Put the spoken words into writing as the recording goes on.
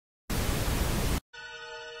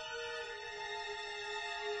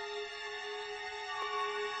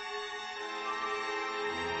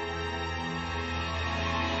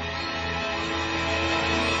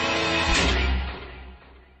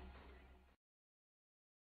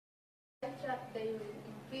stay in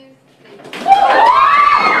peace. Stay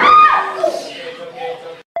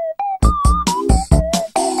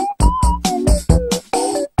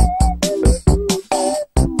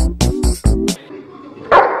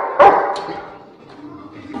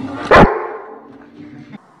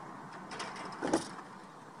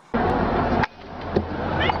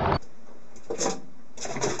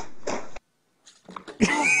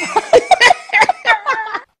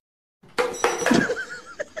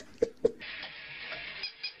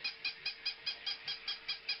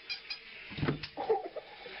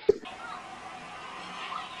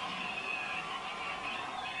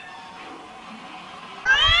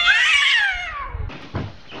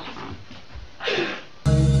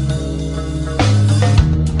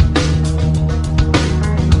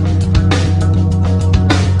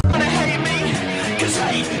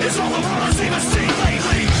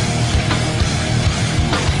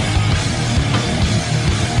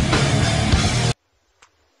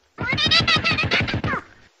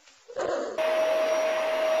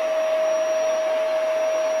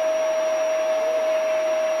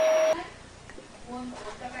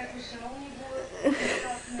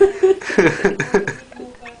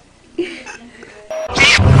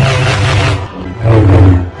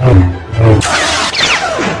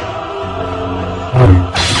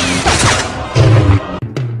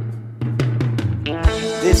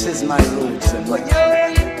This is my roots and what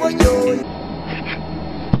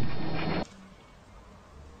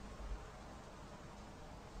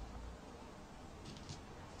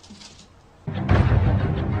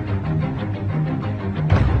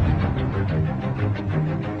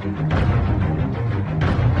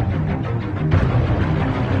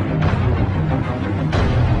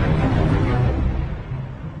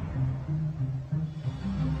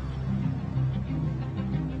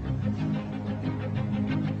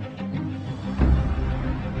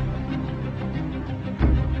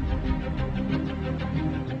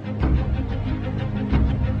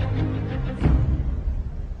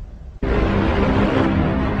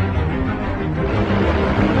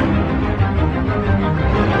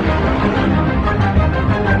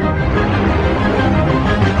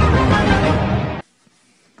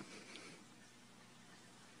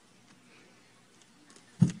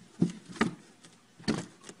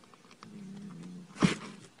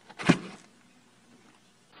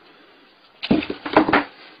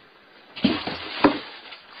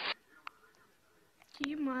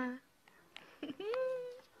Дима.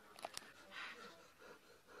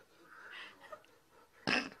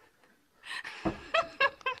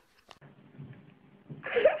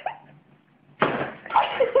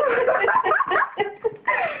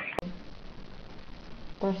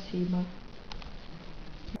 Спасибо.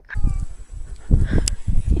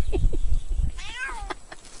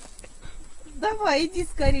 Давай, иди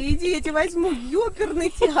скорее, иди, я тебя возьму в оперный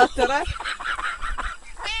театр, а?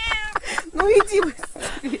 Ну иди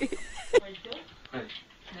быстрее.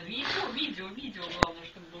 Видео, главное,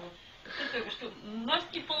 чтобы было. Это, что у нас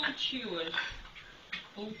не получилось.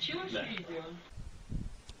 Получилось да. Видео?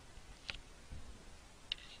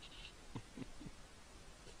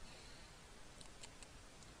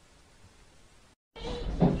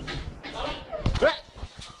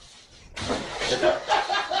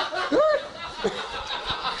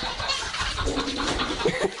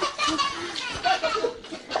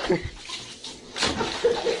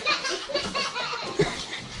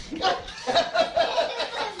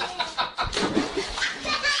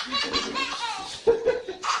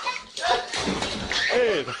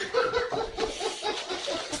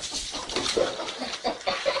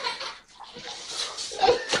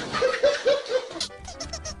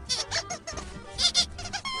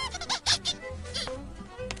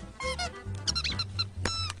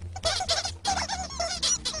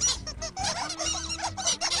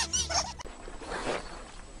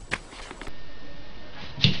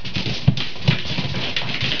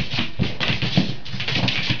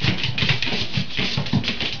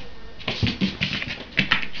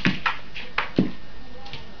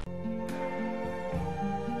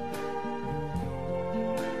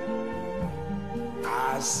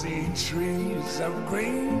 I see trees of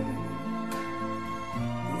green,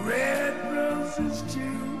 red roses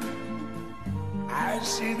too. I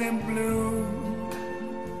see them bloom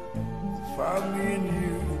for me and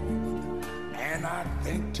you. And I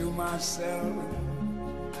think to myself,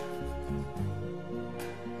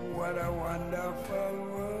 what a wonderful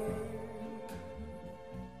world.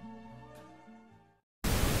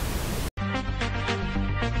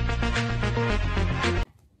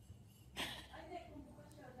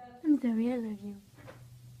 I'm the real of you.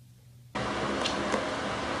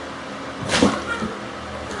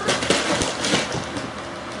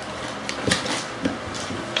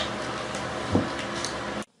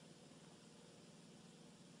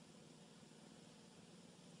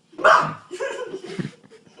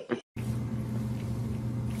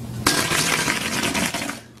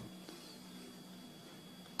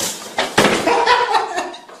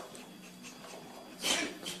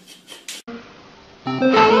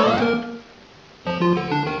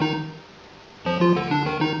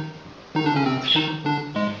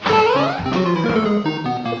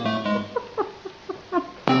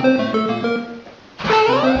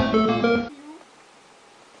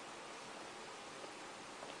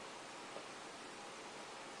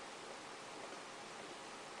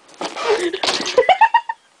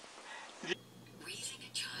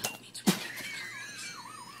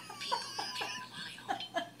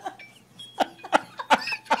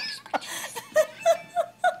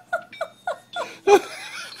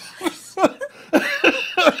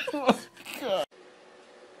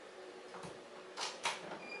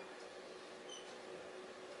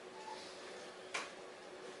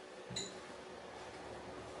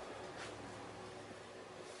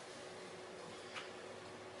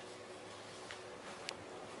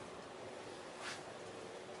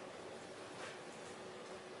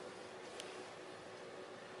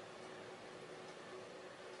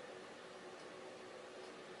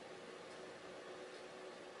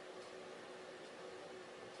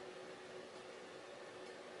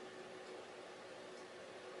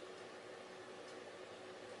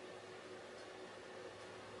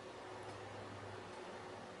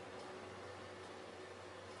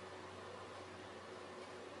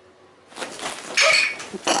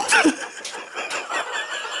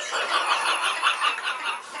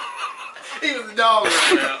 He was a dog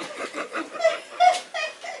right now.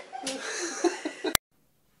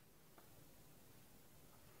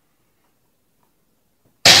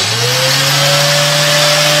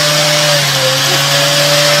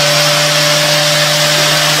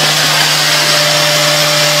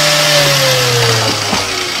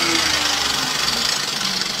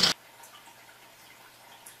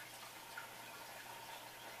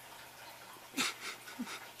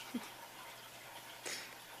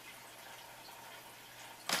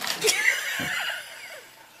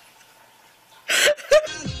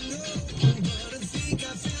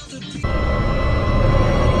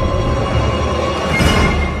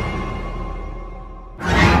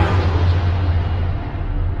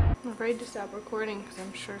 I'm afraid to stop recording because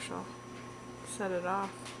I'm sure she'll set it off.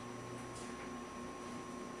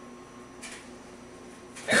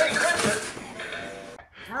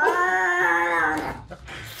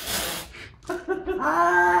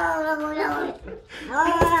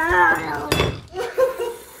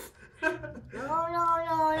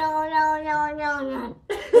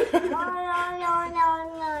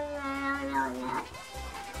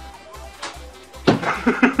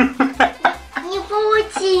 Не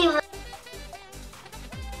получилось.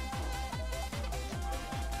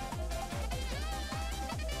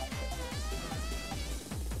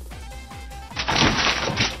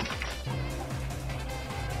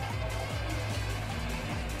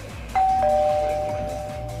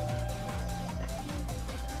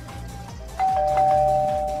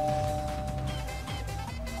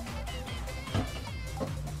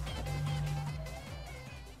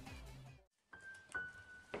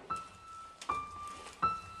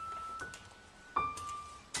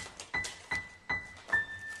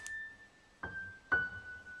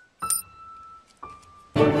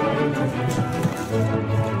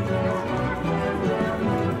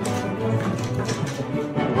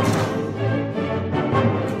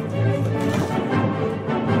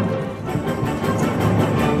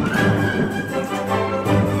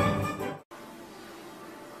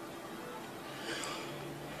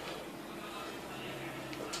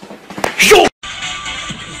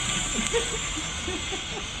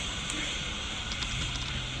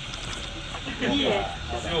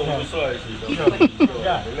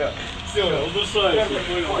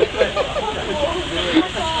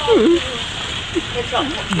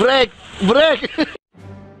 Брейк! Брейк!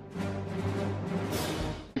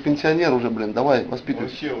 Пенсионер уже, блин, давай, воспитывай.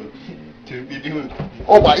 Вообще вот терпеливый.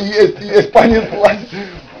 Опа, есть, понеслась.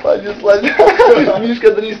 Понеслась.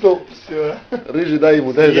 Мишка дриснул. Все. Рыжий, дай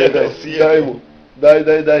ему, дай Съехал. ему. Дай.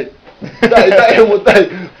 Дай ему, дай.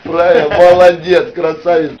 Правильно, молодец,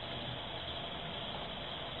 красавец.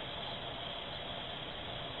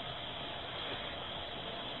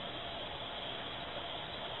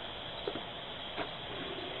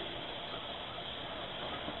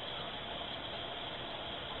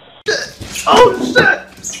 Oh shit!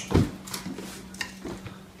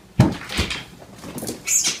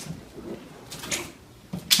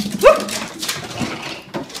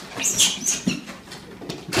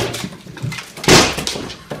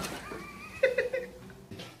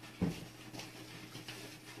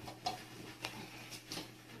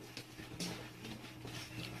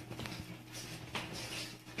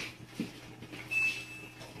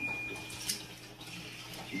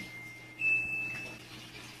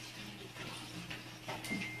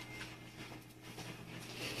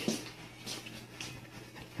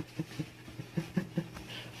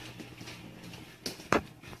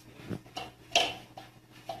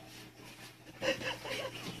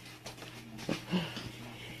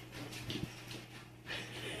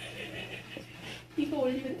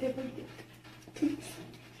 Oh,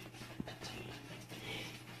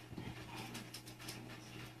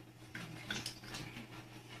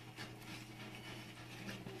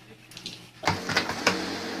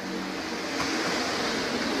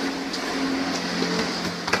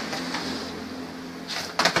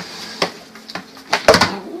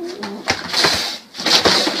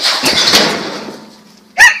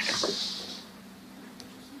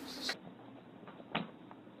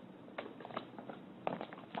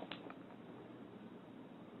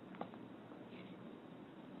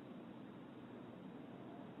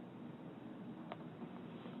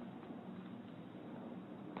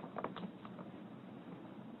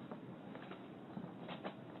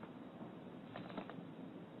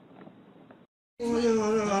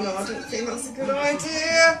 no, I don't think that's a good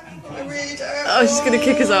idea. I really don't. Oh, she's gonna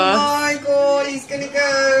kick his ass. Oh my god, he's gonna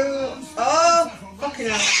go. Oh, fucking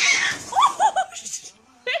hell.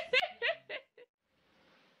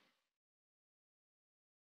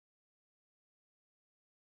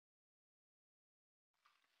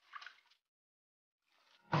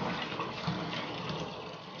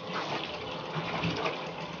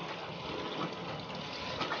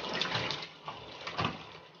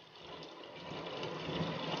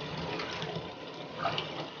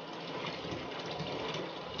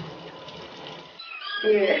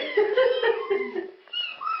 Yeah.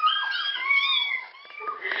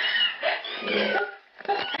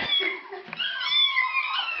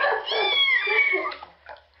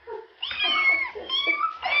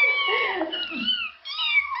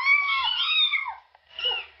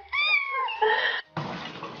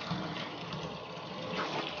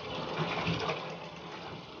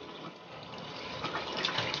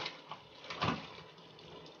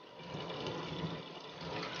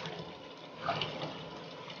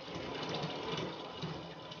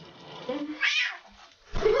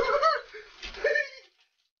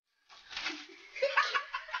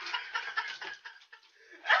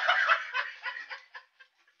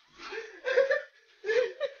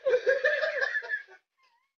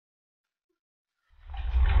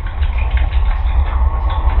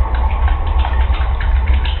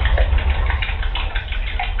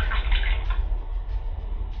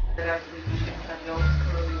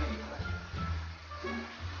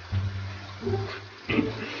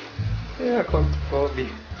 Jak on to robi?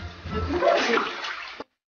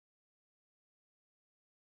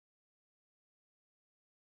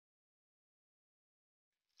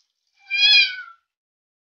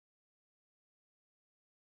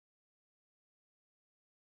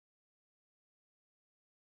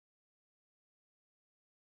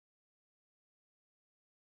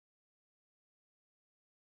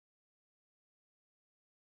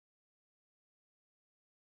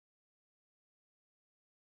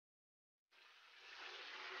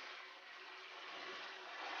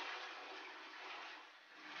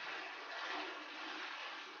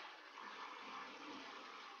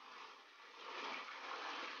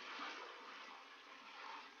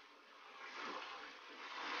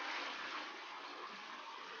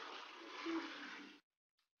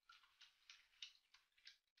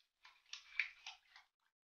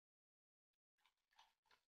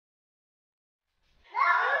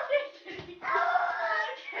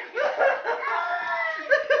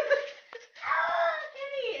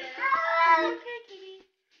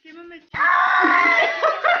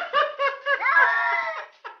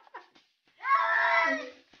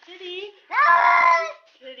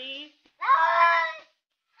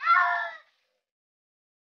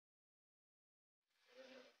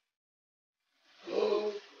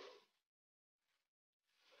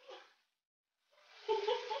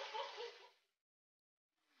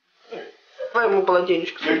 Давай ему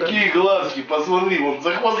полотенечко сюда. Какие глазки, посмотри, вот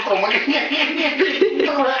за хвостом.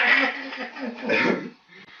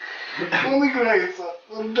 Он играется,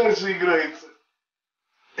 он дальше играется.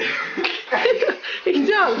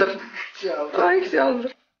 Ихтиандр. А,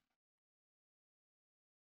 Ихтиандр.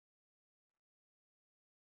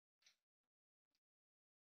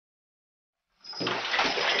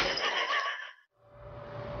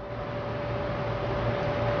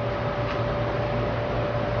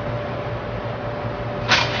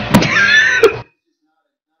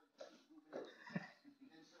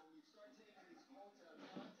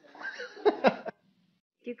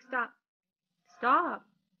 Duke, stop. Stop.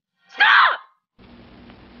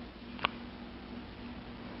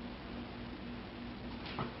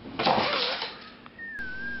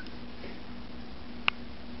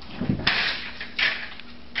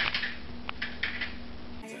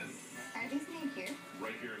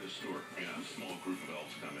 Right here in the store. Yeah, a small group of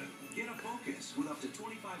elves come in. Get a Focus with up to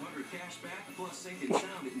 $2,500 cash back plus sync and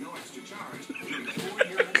sound at no extra charge during the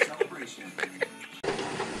 4-year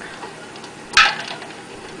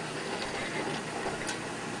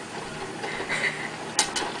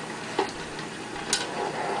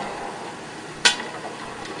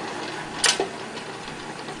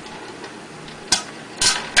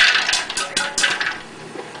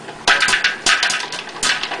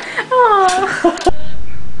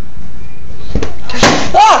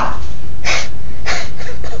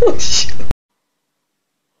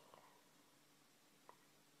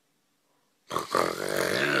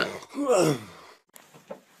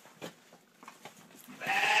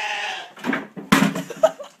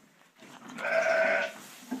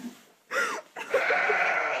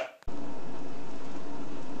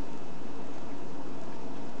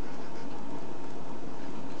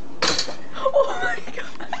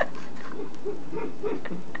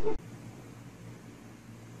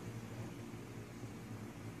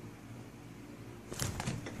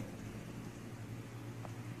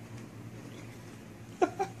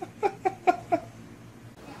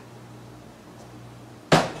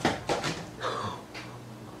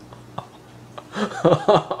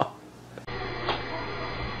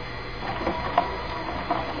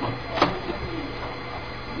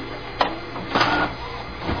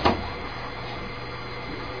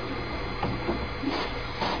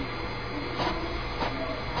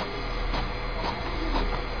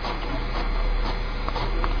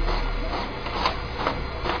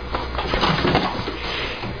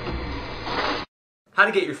How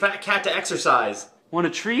to get your fat cat to exercise. Want a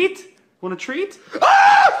treat? Want a treat?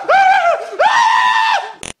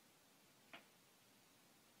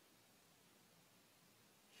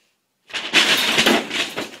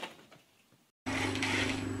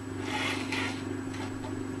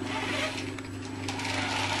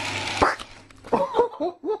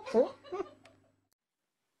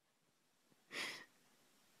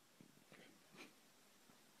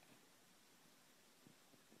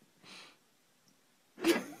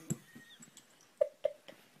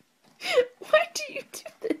 Why do you do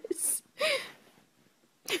this?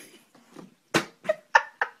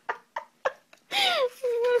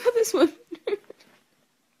 What about this one?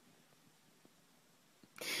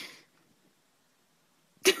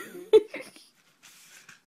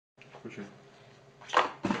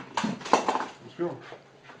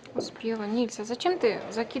 Успела. Нильс, а зачем ты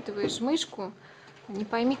закидываешь мышку не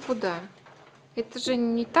пойми куда? Это же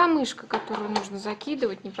не та мышка, которую нужно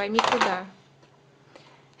закидывать не пойми куда.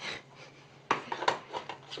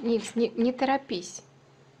 Нильс, не торопись.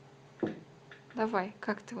 Давай,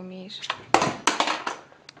 как ты умеешь?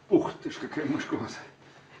 Ух ты ж, какая мышка у вас.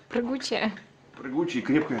 Прыгучая. Прыгучая и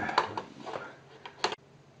крепкая.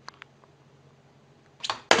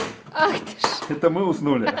 Ах ты ж. Это мы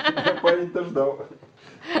уснули. Парень-то ждал.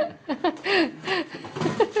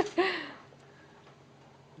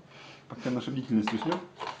 Пока наша бдительность уснет,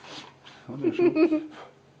 он решил.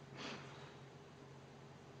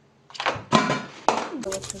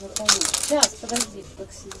 Сейчас, подожди,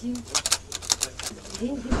 так сидим.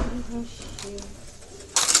 Деньги вообще.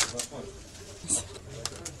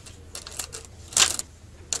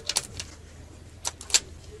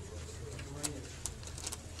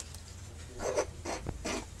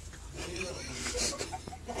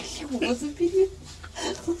 Его забери.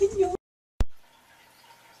 Уйдем.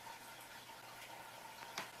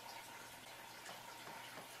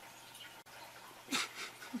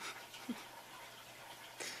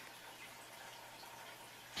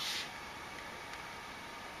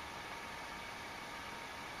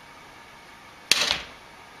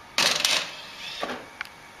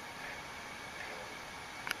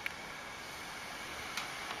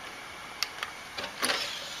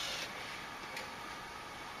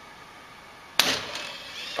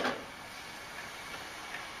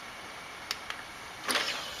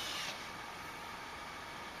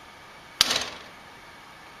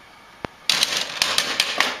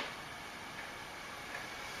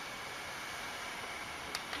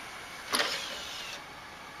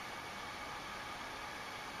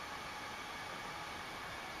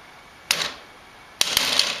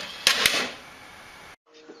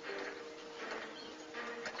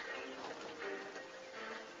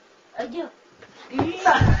 Пойдем.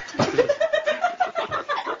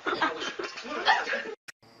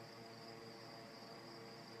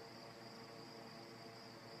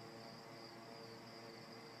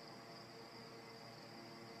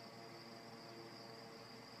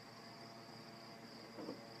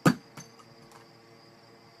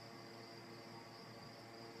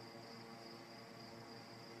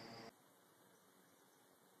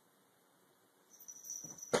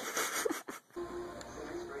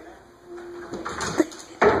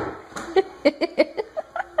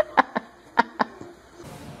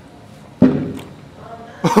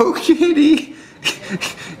 Oh, kitty!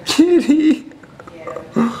 Kitty!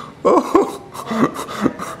 Oh!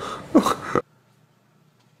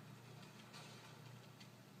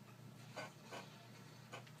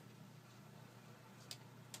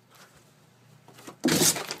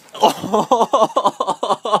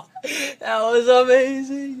 Oh, that was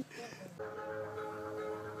amazing.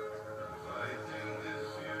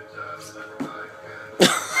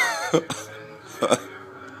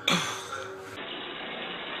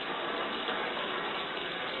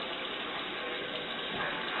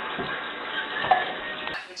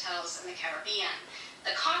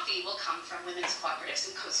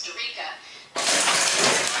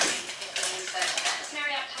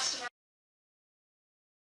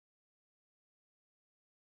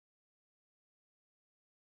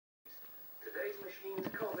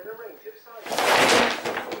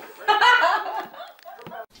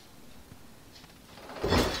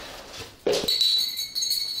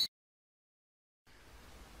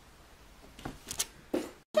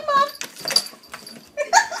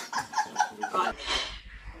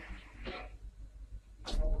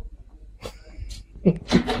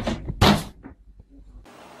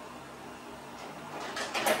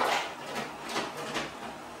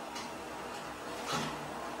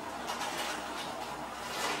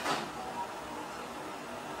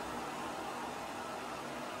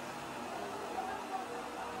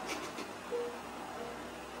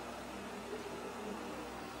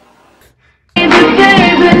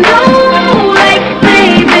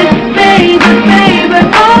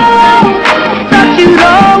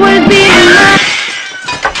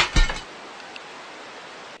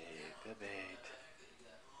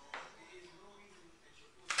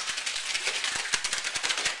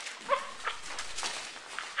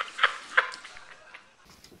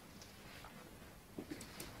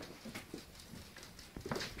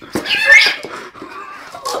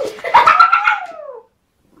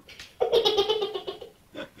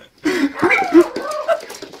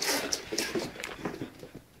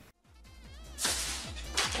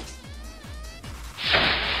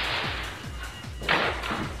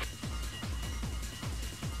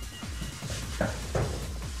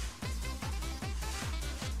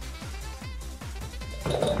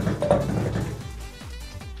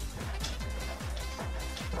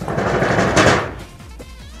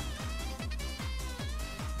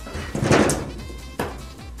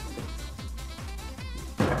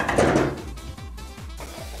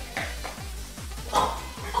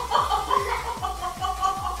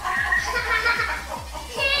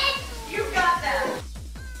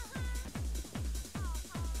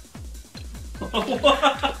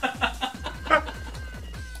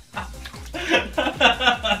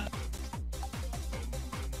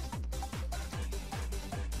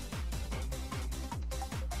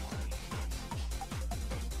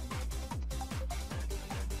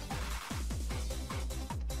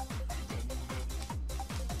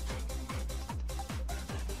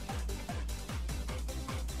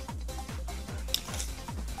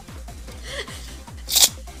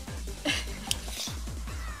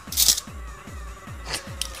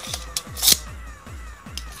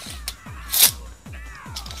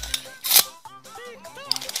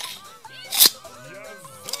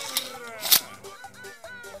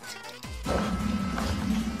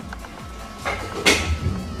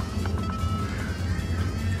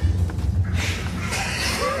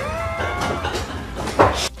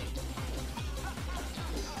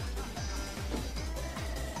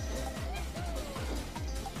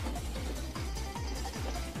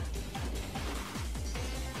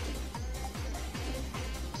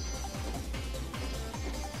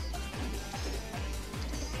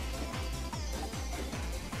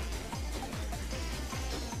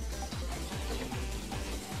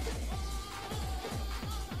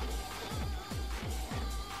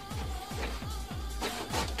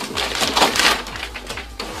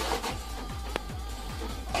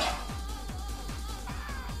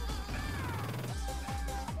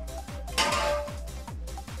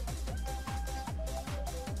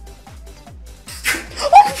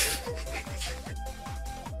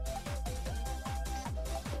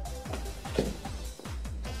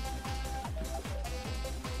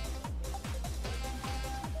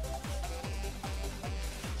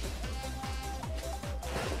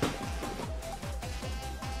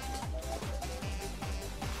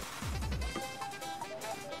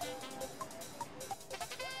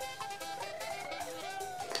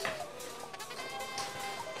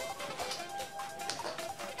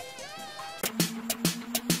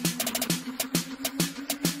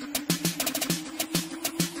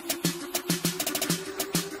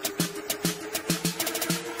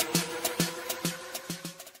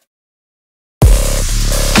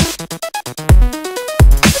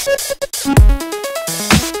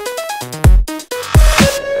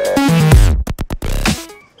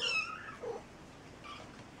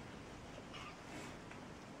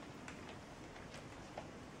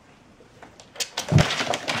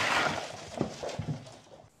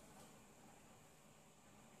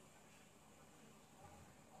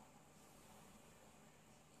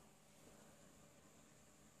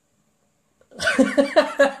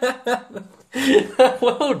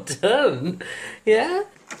 Well done. Yeah?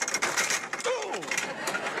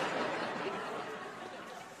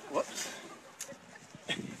 Whoops.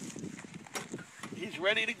 He's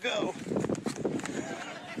ready to go.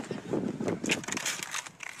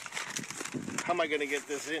 How am I going to get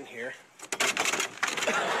this in here?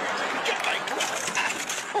 Got my glove.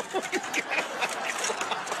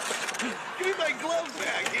 Give me my glove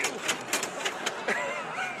back, you.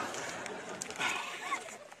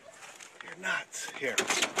 You're nuts. Here.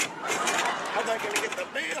 How am I going to get the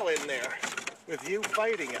mail in there with you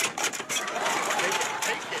fighting it?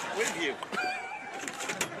 Take it with you.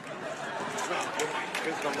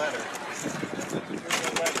 Here's the letter. Here's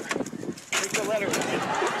the letter. Take the letter with you.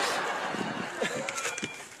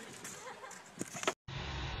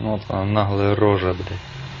 Вот она, наглая рожа, блядь.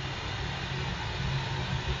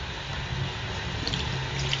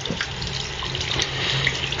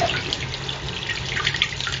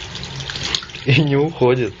 И не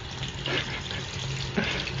уходит.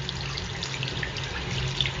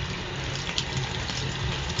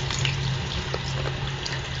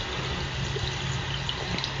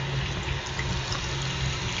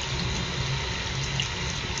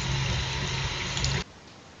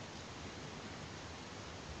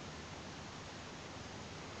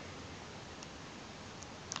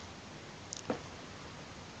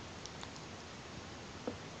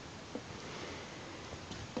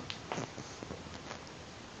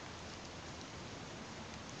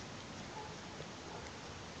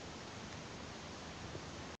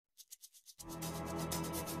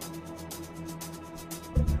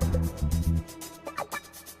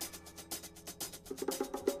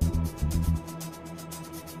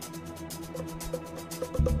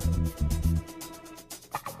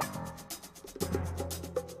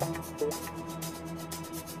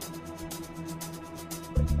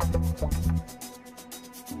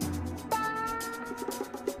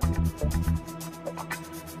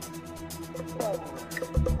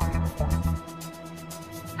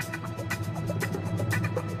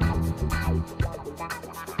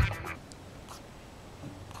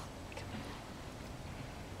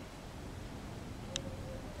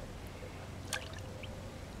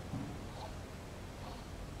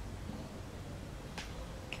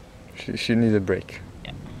 She needs a break.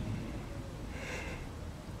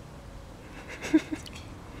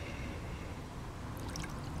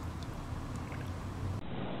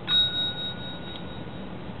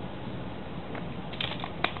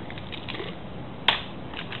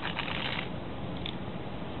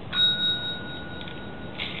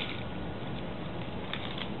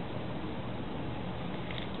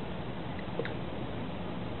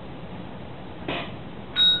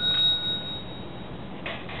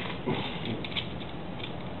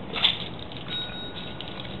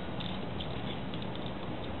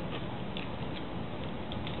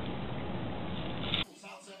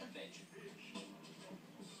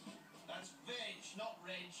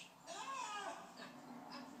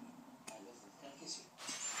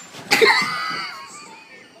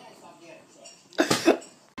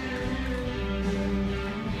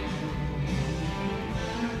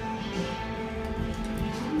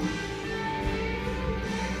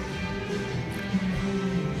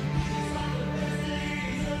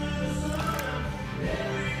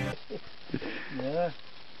 Да.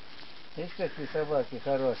 Видишь, какие собаки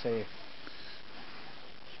хорошие.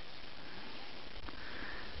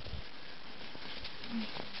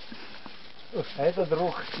 А это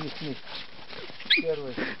друг их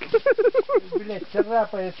первый. Блять,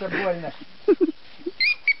 царапается больно.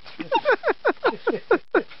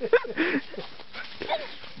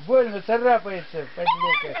 Больно царапается,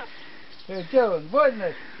 подлюка. Че он,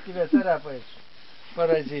 больно тебя царапает?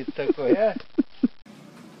 Паразит такой, а?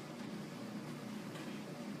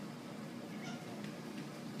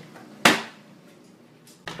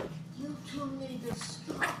 You two need to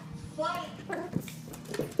stop fighting.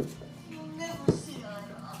 You'll never see eye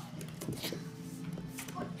to eye.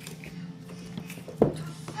 But you're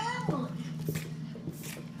family.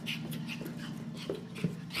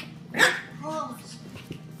 Promise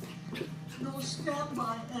me, you'll stand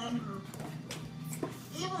by Andrew,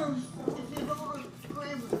 even if you don't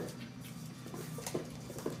agree with it.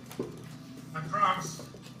 I promise.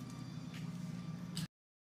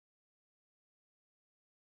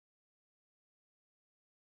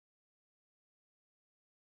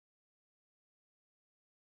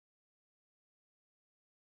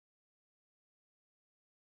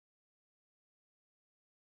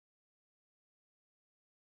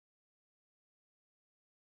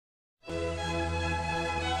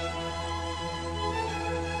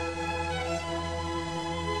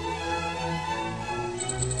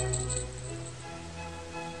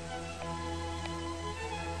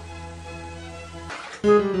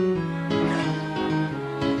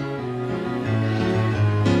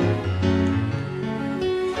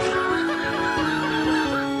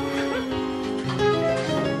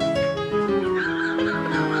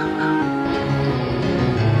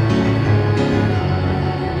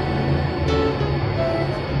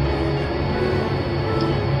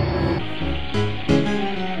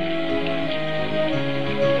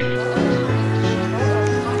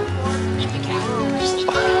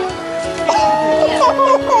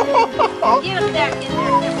 Get back in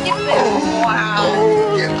there. Get back. Wow.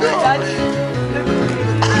 Get back.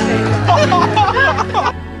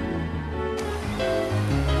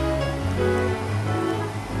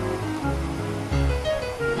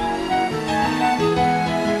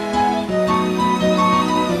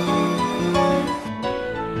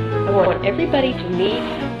 I want everybody to meet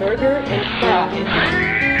Burger and Fry.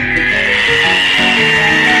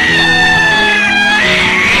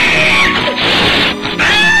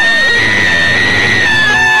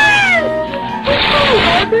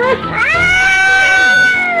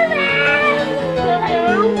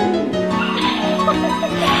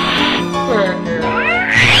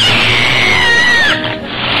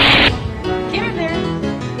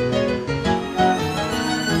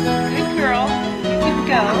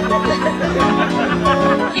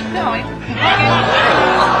 Keep going.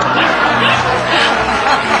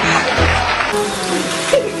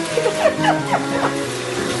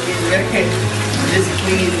 Okay. This is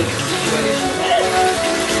clean the situation.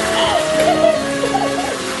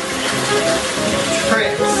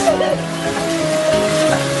 Tricks.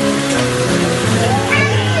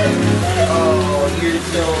 Oh, you're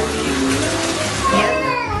so cute.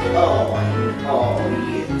 Oh,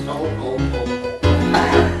 yes. Oh.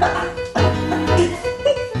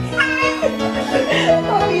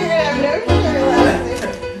 Oh, you're having no sugar left.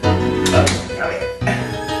 Come here.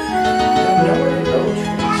 Don't know where to go,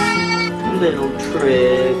 Tricks. Little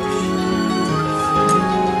Tricks.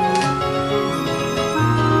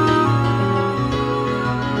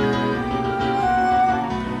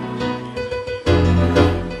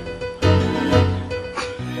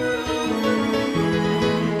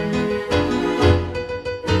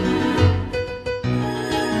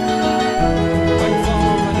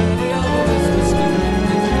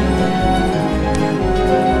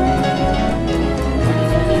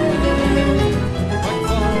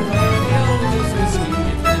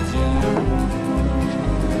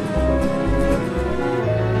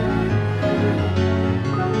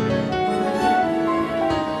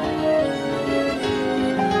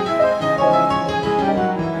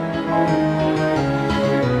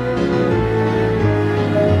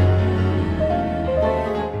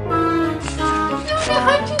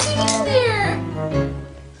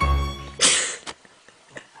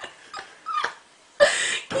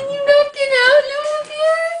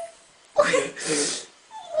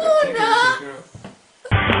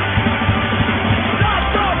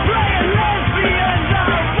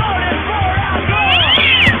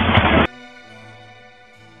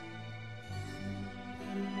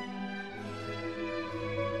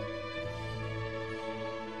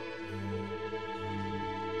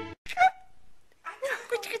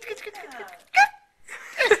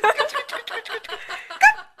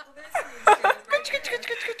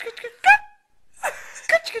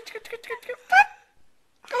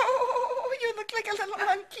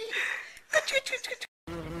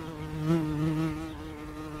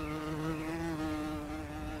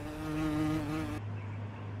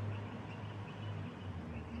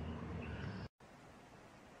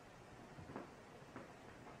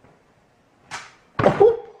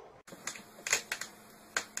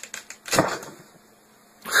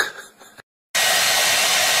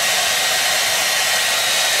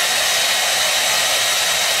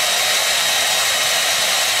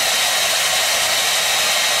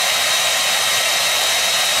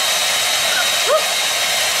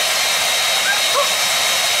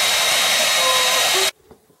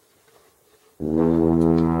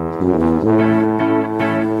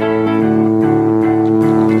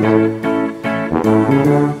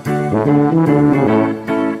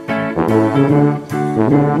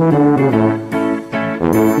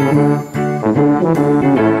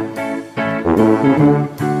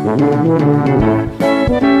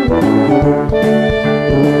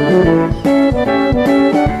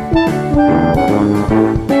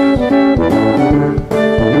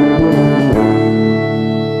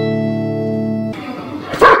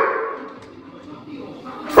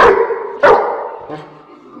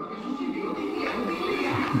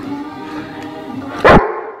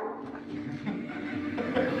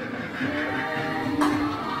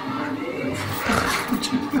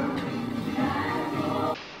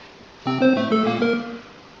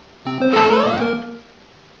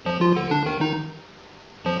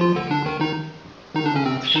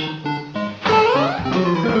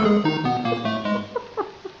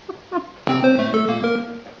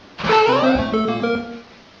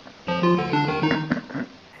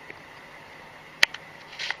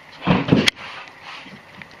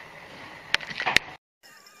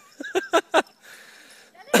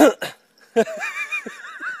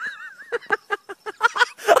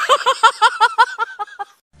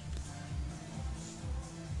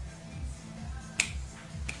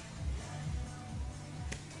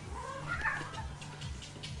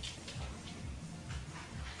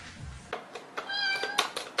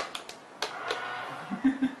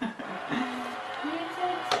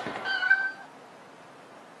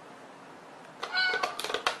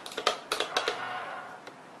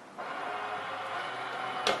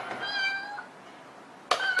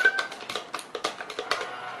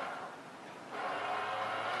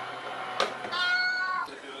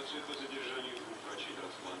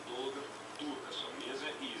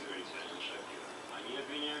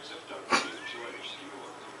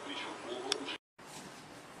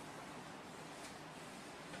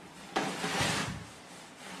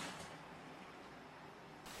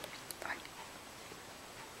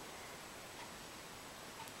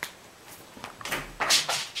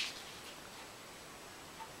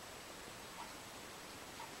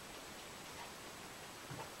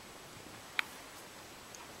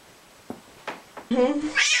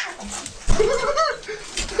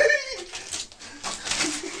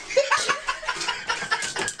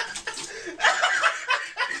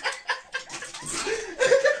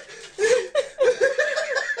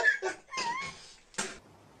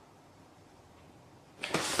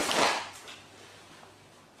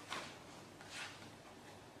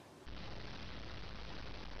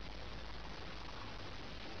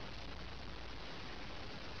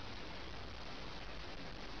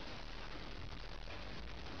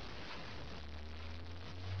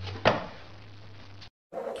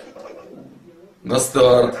 На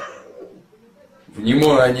старт.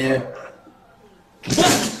 Внимание.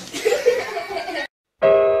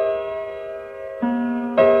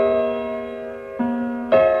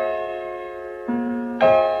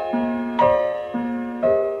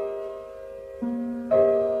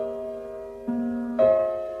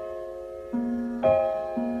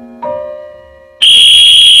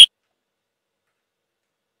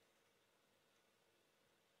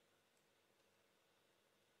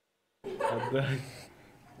 Отдай.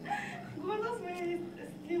 Глаза свои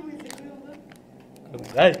слепые закрыла.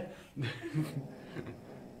 Отдай.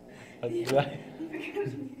 Отдай.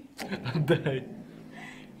 Отдай.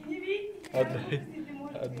 Отдай.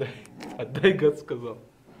 Отдай. Отдай, гад сказал.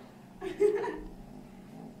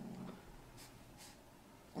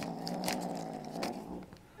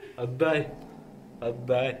 Отдай.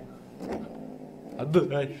 Отдай.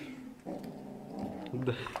 Отдай.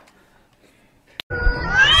 Отдай.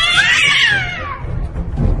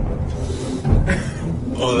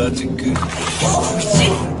 Oh, that's a good.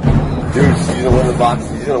 Dude, she's gonna win the box.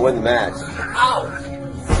 She's gonna win the match. Ow!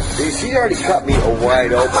 Dude, she already cut me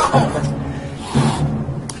wide open.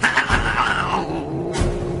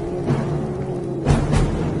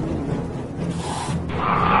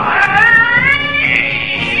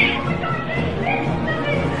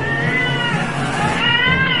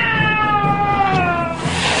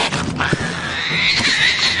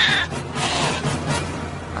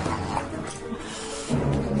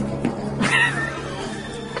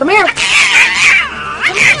 Come here.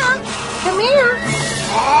 Come here. Come here.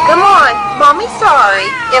 Come on. Mommy's sorry.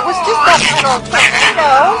 It was just that little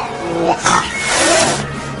tornado.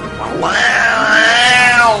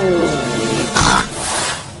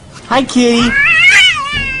 Hi, kitty.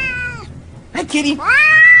 Hi, kitty.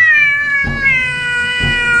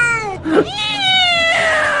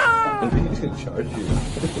 He's gonna charge you.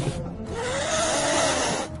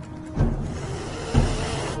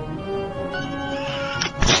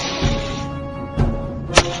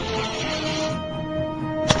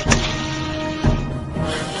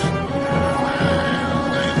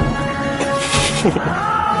 On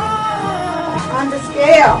the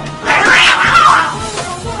scale.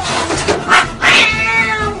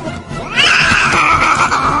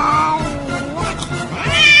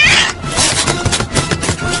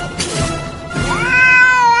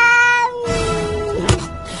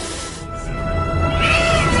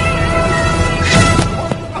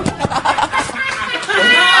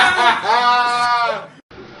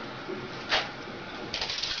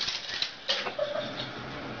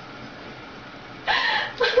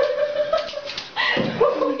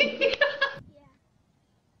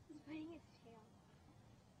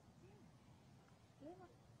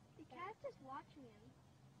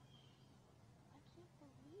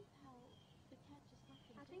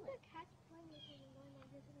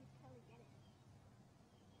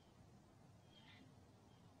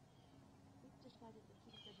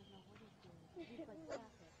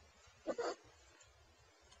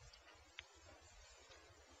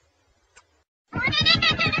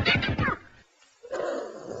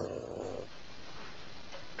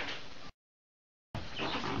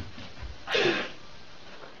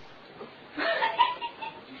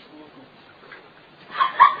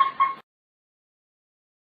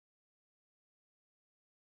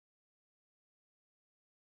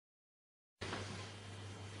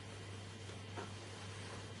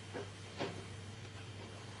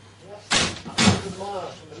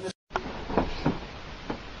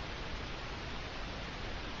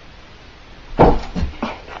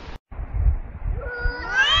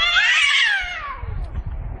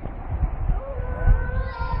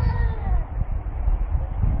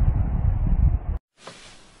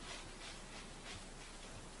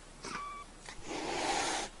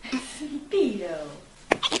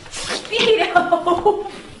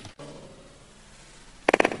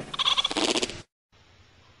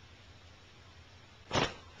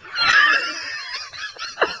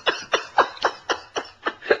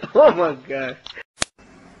 Oh my god.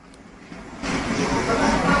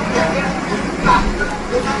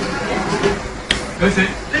女士，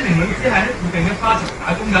呢名女士係喺附近嘅花場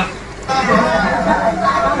打工㗎。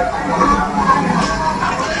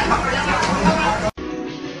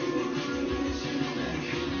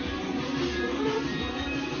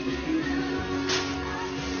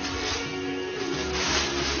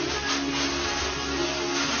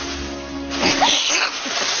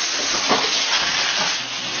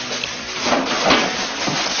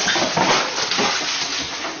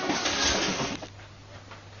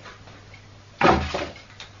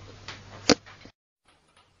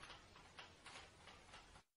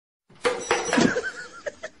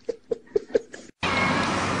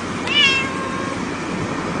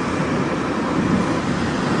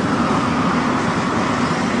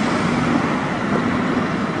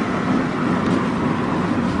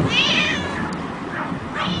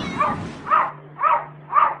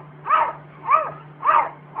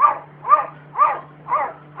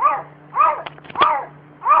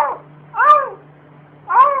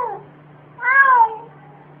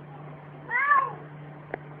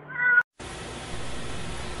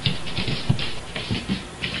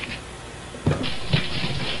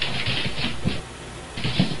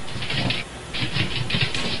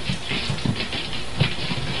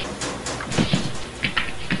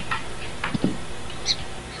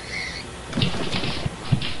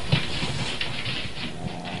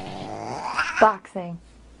Boxing.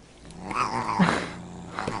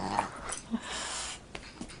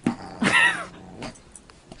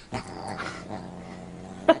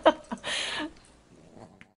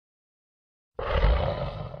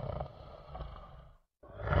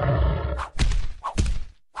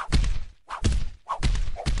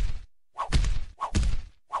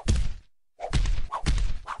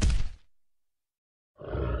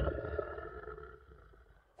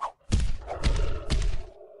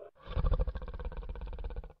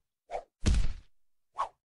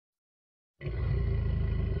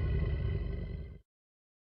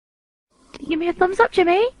 Give me a thumbs up,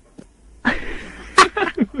 Jimmy.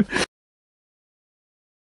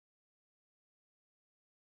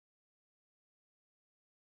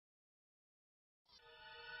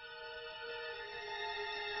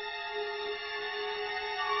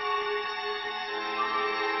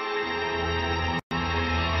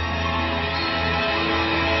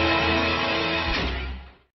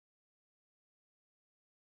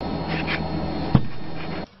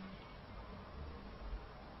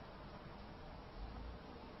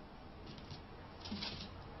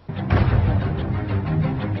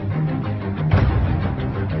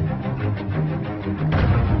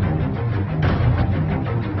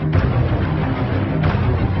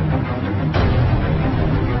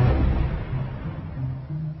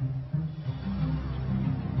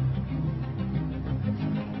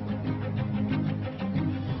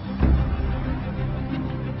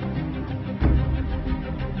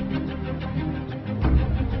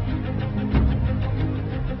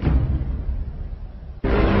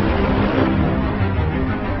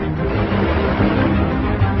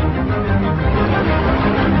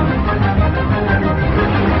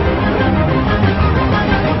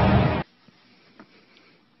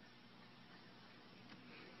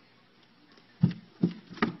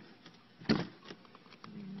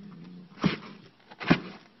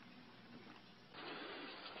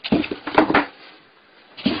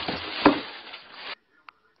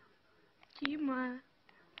 Тима.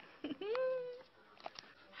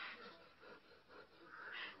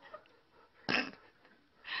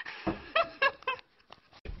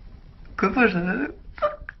 Какой же?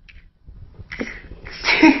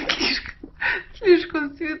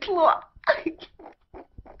 Слишком светло.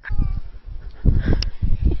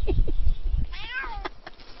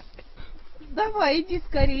 Давай, иди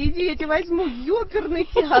скорее, иди, я тебя возьму в оперный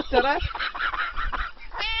театр, а?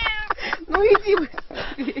 Ну иди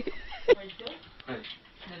быстрее.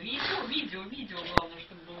 Видео, главное,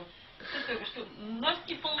 чтобы было. Что у нас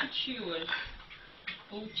не получилось.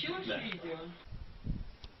 Получилось видео?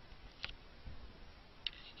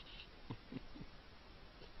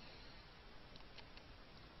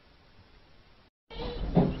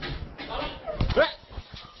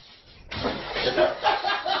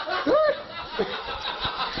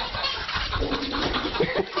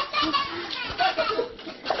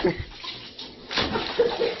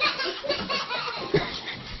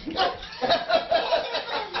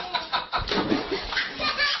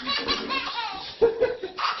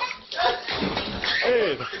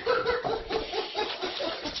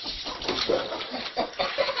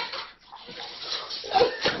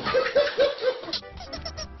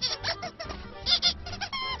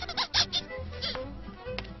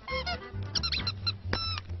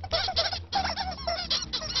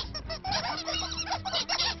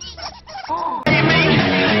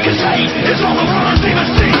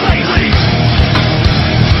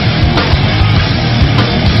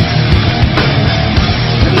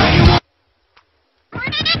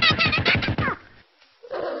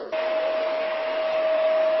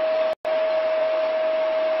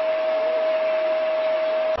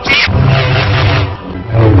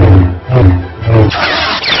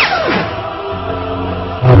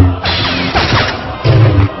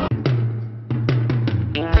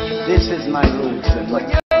 This is my roots.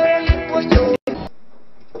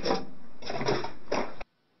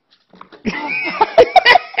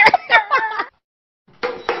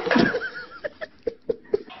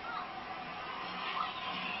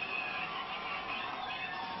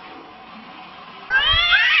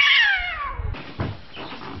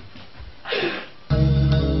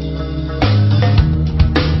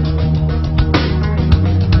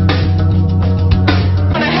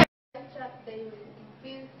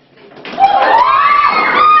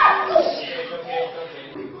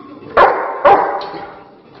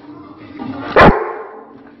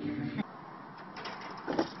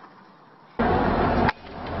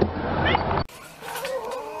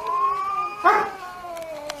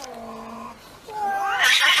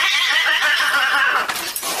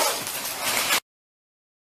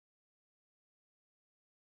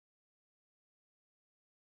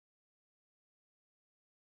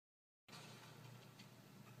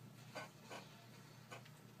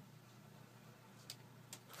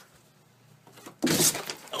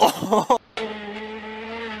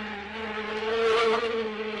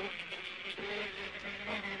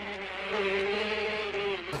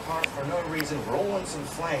 Car for no reason, rolling some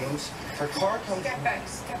flames. Her car comes. Step back,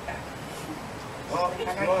 step back. Well,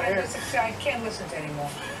 come on here. I can't listen to anymore.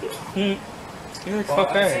 You're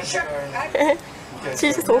okay.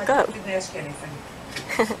 She just woke up. Didn't ask anything.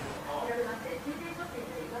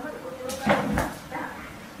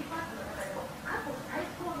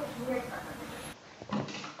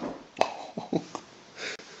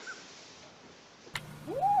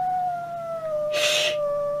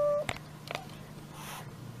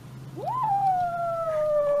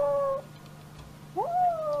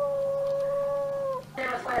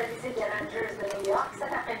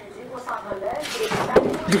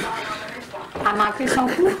 A máquina são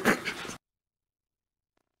curtas.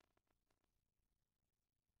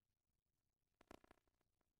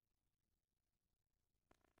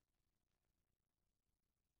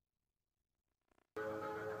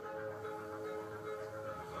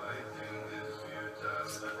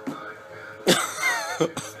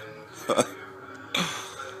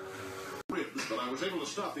 But I was able to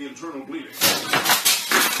stop the internal bleeding.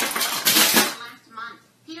 Last month,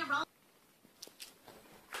 Peter rolled.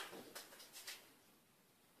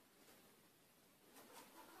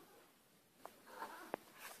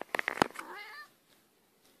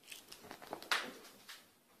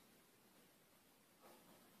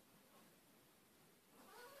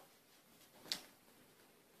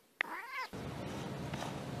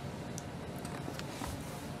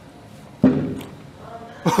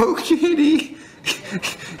 Oh, kitty!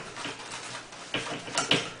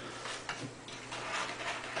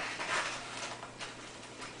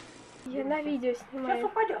 Я на видео снимаю. Сейчас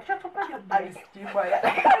упадет, сейчас упадет. Снимай,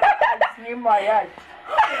 снимай.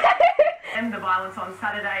 And the violence on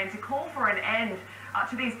Saturday and to call for an end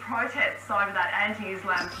to these protests over that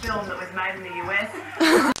anti-Islam film that was made in the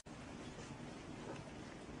US.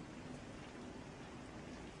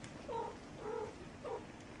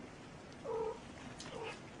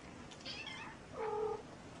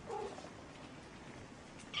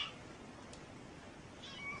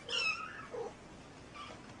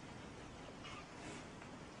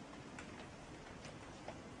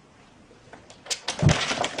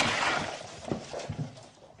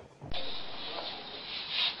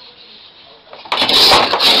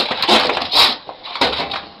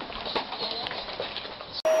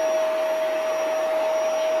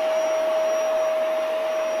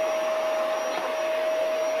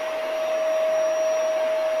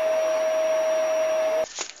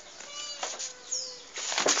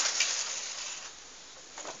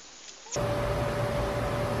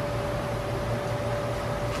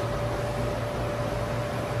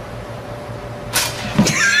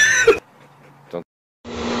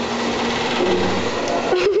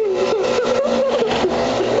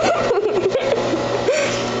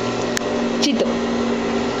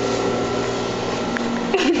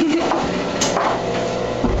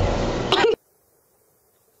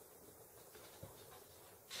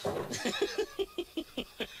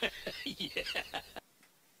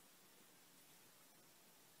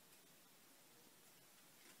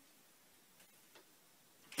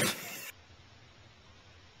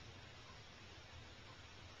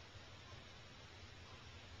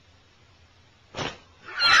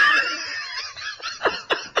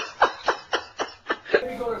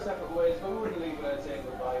 We go our separate ways, but we wouldn't leave without saying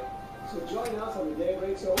goodbye. So join us on the day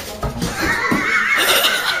breaks open.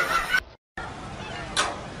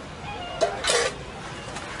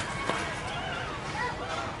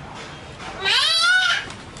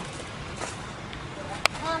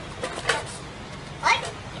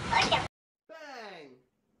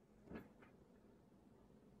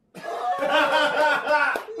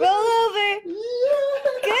 Roll over.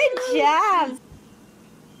 Good job.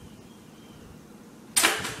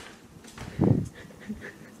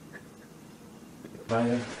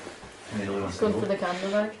 Going for the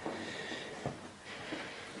candle bag?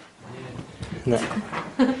 No.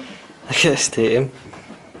 I guess to him.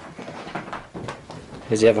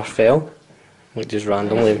 Has he ever failed? Like just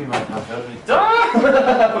randomly?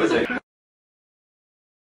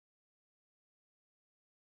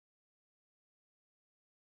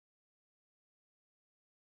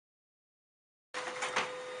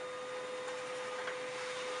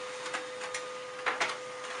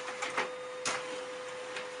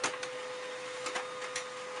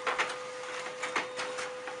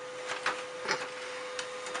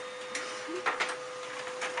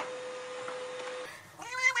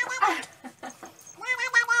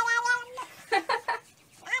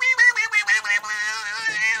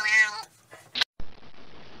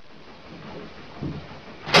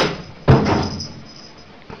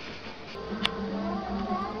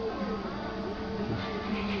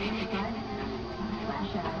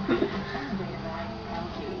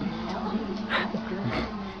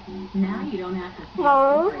 Now you don't have to.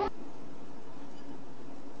 Aww.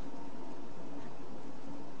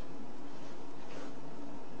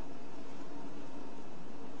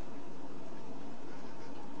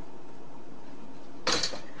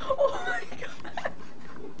 Oh my god.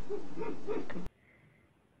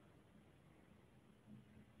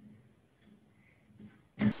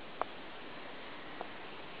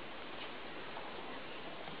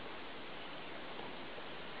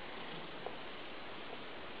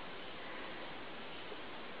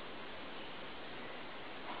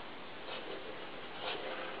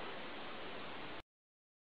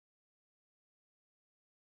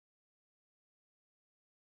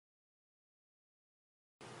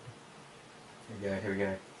 Here we go.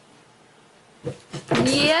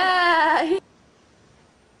 Yeah.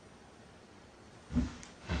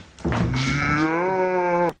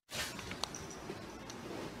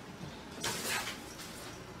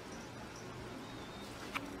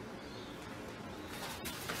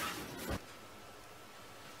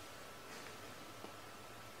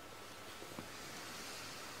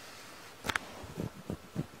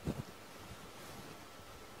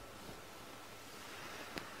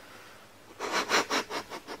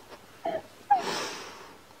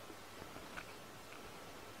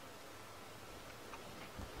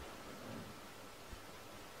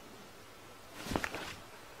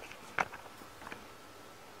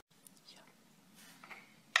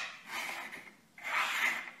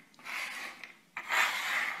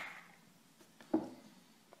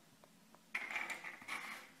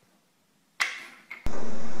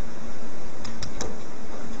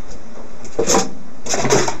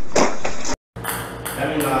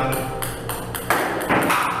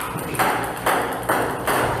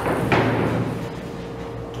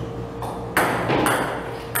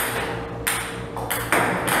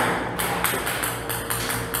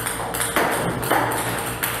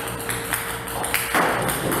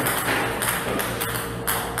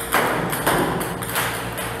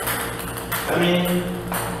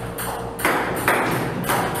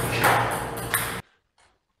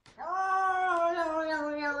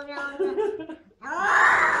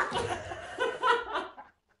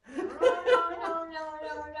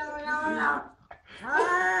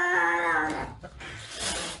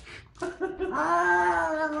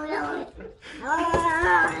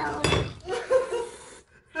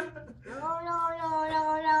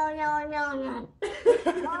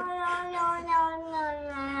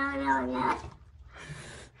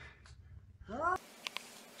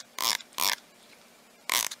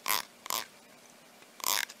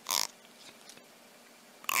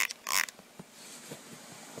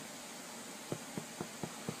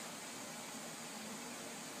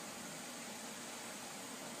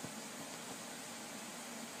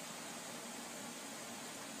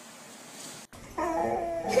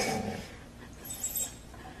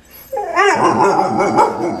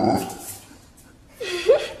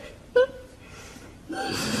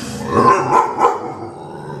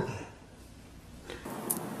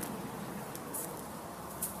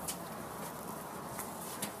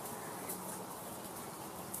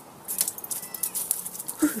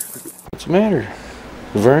 What's the matter?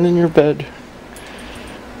 Vern in your bed.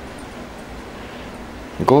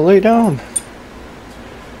 Go lay down.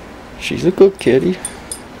 She's a good kitty.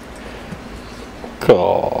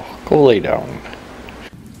 Go lay down.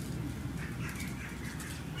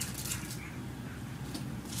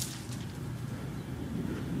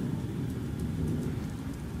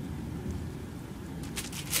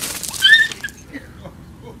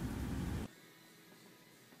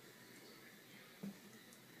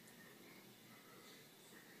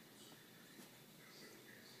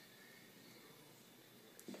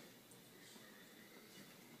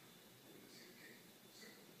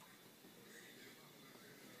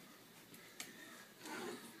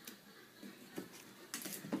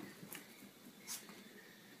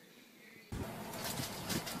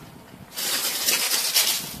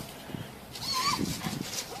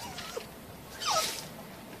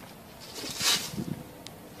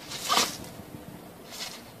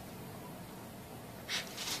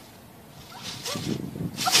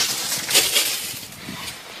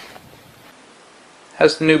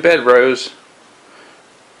 How's the new bed, Rose?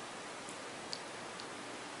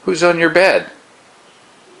 Who's on your bed?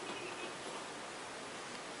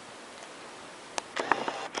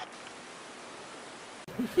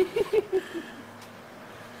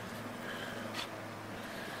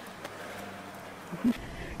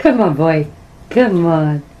 Come on, boy. Come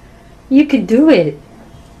on. You can do it.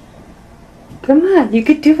 Come on, you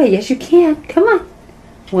can do it. Yes, you can. Come on.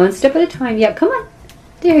 One step at a time. Yeah, come on.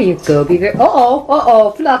 There you go. Be very...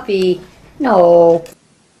 Uh-oh, Fluffy. No.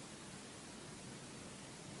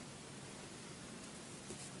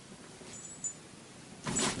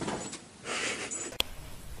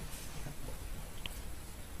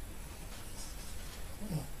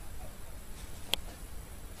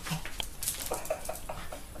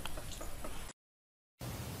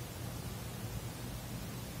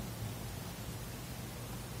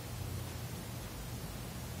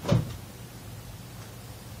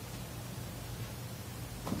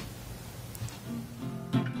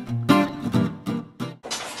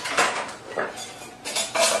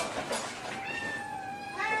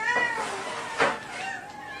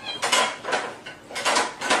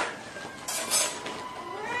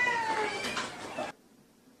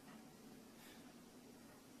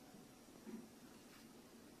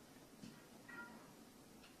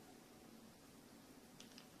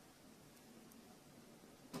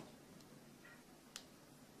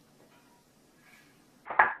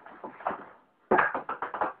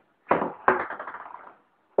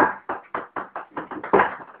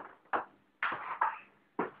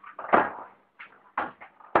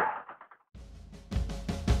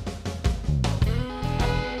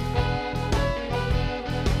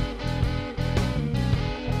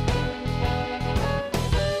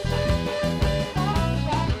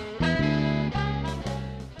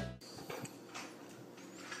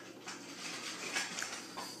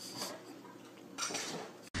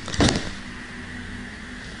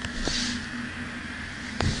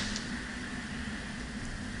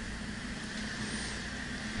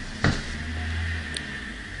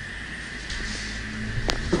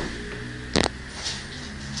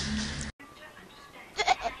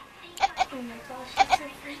 Oh my gosh, that's so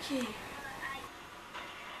freaky.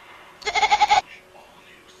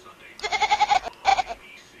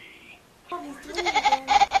 Oh, he's doing it again.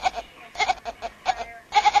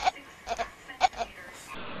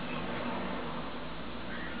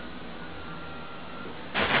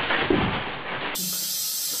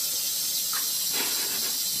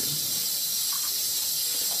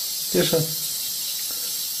 Кеша.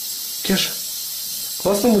 Кеша.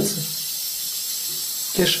 Классно мыться.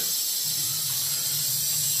 Кеша.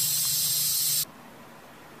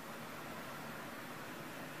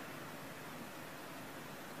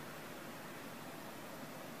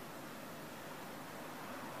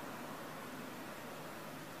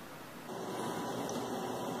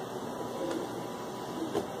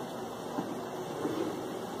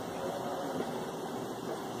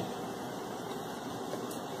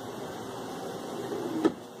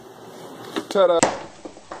 Ta-da!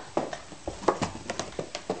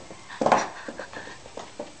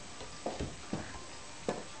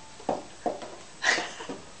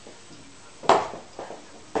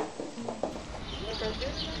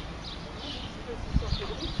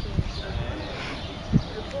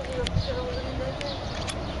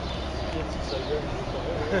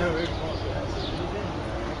 Oui, je pense.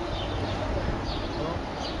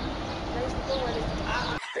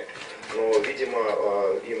 Но, видимо,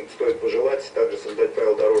 им стоит пожелать также создать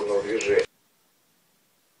правила дорожного движения.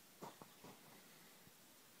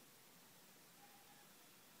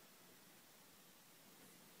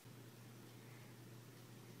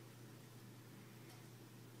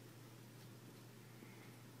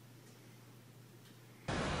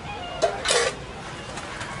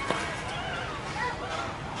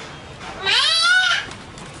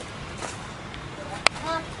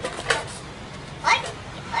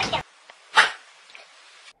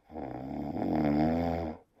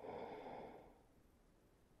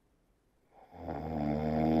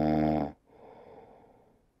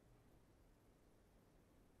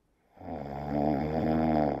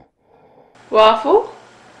 Waffle?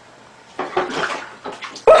 You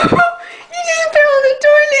just fell in the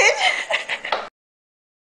toilet!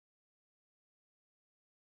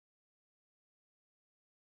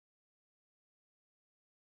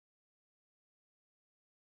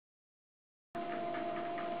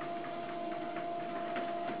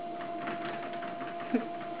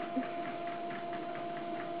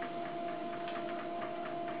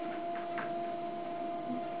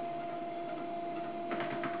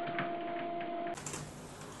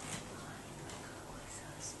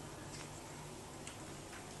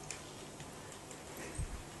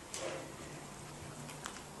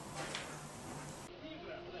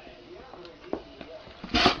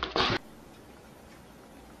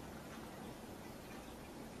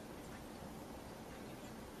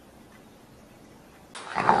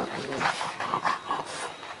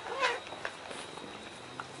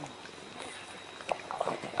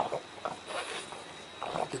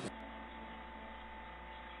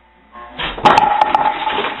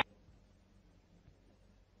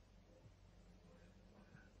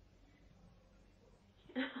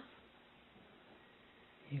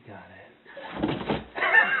 You got it.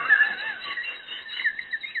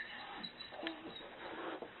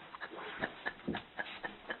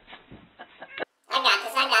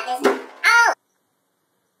 I got this. Oh!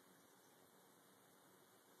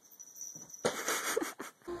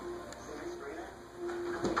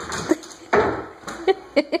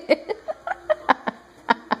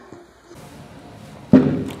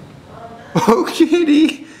 Oh,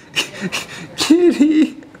 kitty!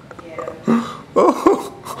 Kitty! Oh!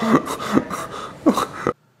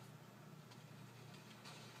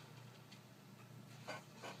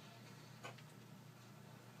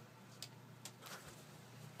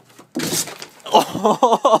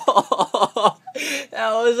 Oh,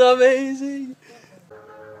 that was amazing.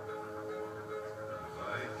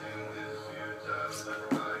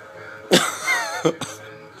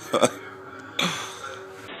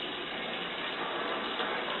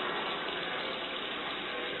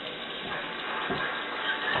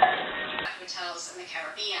 Hotels in the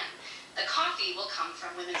Caribbean. The coffee will come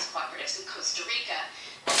from women's cooperatives in Costa Rica.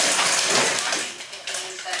 It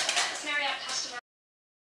means that as Marriott customer.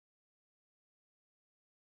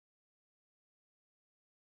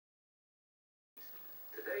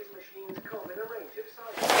 Today's machines come in a range of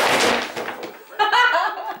sizes.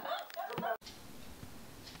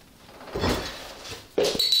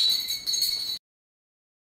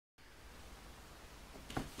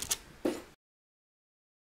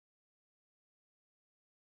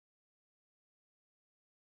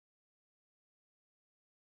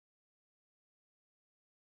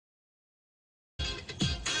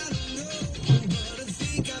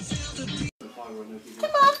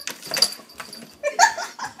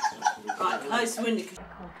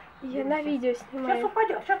 Я на видео снимаю.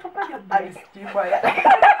 Сейчас упадет. Ай, снимай.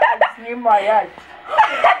 Снимай, ай.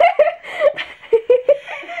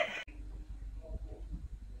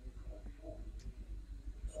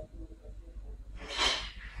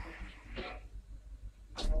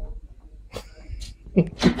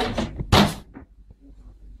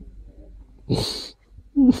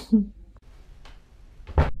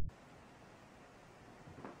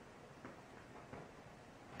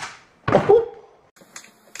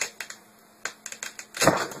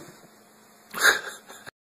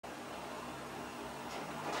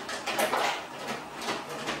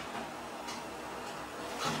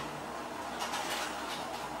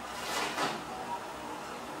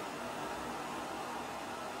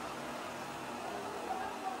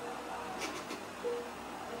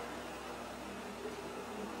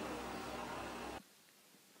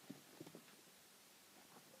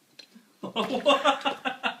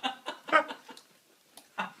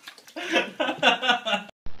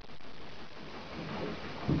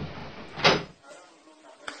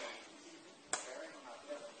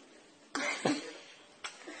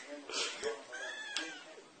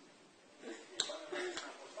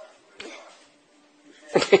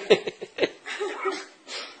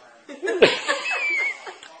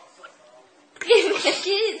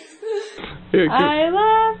 I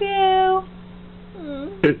love you.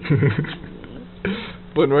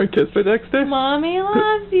 One more kiss for Dexter? Mommy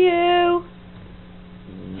loves you.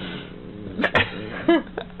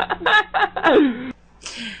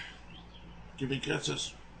 Give me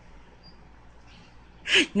kisses.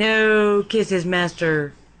 No kisses,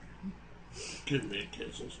 master. Give me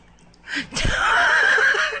kisses.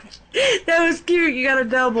 That was cute. You got a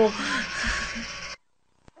double.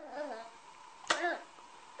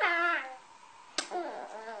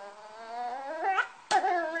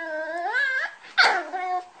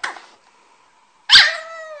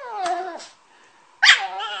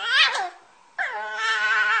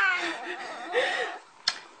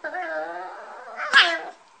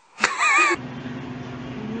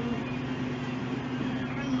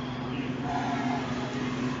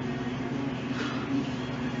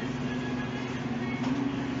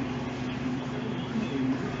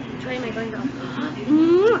 Try my going off.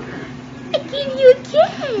 I give you a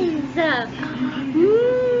kiss.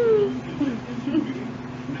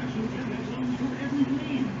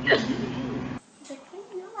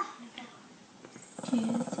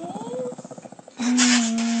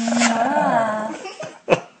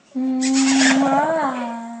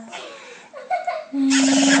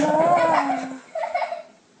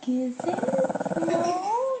 Kisses?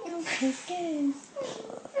 No kisses.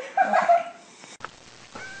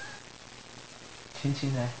 亲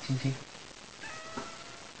亲来，亲亲，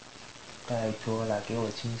拜托了，给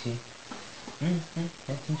我亲亲。来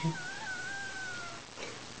亲亲，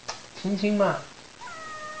亲亲嘛。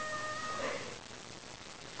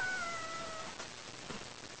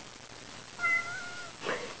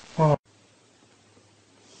哦。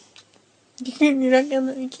You're not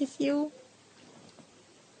gonna let me kiss you?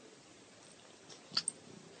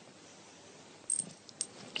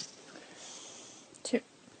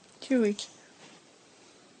 Too weak.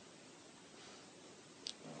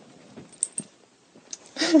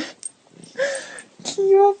 Can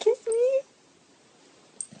you all kiss me?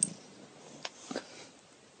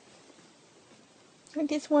 I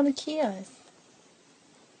just want a kiss.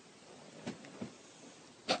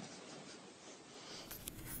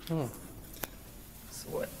 So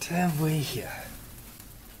what have we here?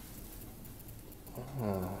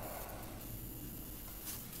 Oh.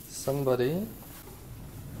 Somebody?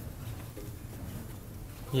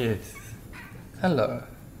 Yes. Hello.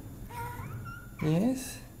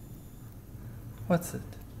 Yes? What's it?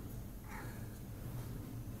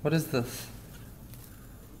 What is this?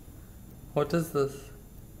 What is this?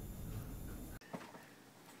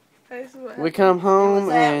 We come home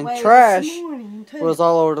and trash was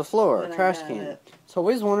all over the floor, trash can. So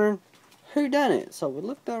we was wondering who done it. So we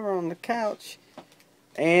looked over on the couch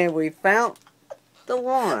and we found the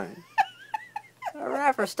one. A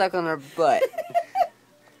wrapper stuck on her butt.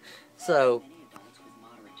 So,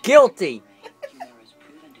 guilty.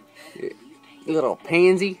 You little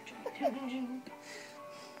pansy.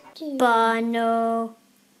 Bono.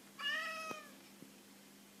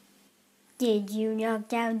 Did you knock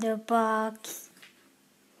down the box?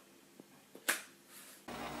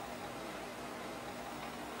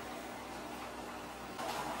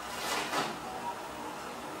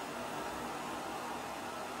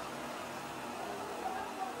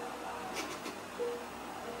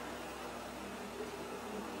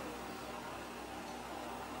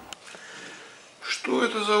 Что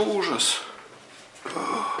это за ужас?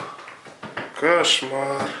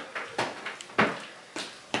 Кошмар.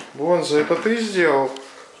 Бонза, это ты сделал?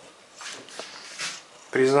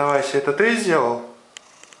 Признавайся, это ты сделал?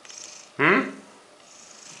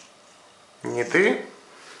 Не ты?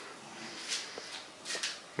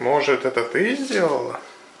 Может, это ты сделала?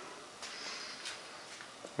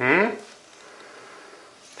 What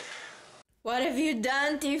have you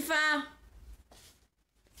done, Tifa?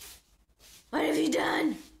 What have you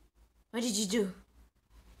done? What did you do?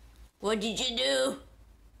 What did you do?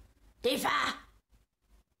 Tifa?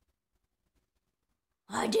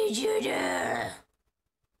 What did you do?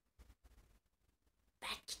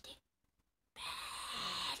 Bad kitty.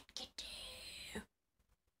 Bad kitty.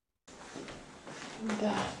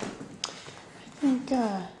 I think,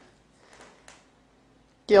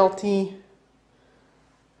 guilty.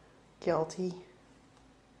 Guilty.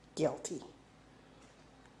 Guilty.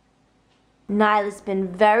 Nyla's been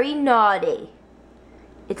very naughty.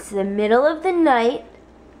 It's the middle of the night,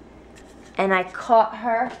 and I caught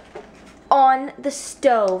her on the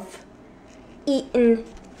stove eating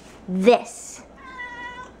this.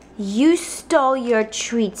 You stole your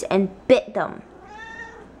treats and bit them.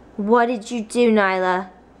 What did you do, Nyla?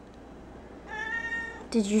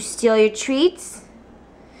 Did you steal your treats?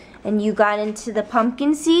 And you got into the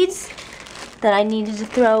pumpkin seeds that I needed to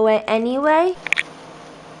throw away anyway?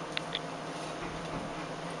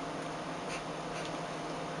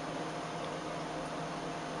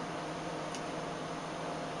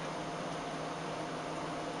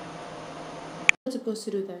 Not supposed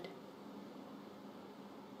to do that.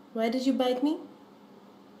 Why did you bite me?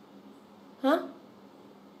 Huh?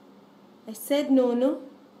 I said no, no?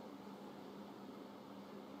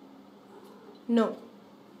 No.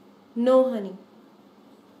 No, honey.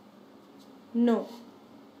 No.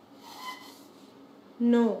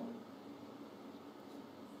 No.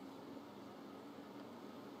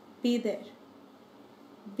 Be there.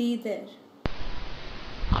 Be there.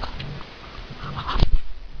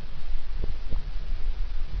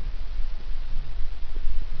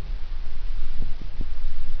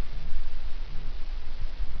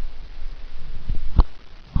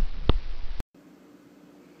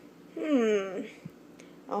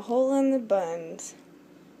 A hole in the buns.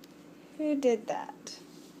 Who did that?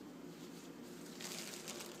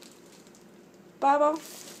 Babo?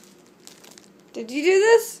 Did you do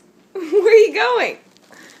this? Where are you going?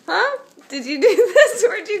 Huh? Did you do this?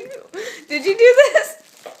 Where'd you go? Did you do this?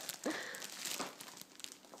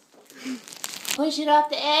 Push it off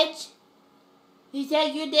the edge? Is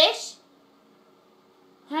that your dish?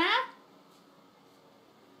 Huh?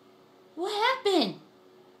 What happened?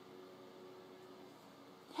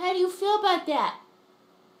 How do you feel about that?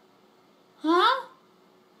 Huh?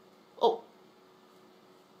 Oh.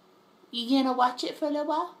 You gonna watch it for a little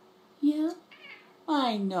while? Yeah?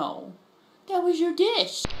 I know. That was your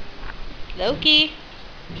dish. Loki.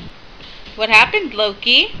 What happened,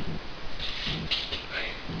 Loki?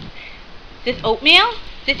 This oatmeal?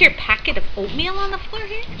 Is this your packet of oatmeal on the floor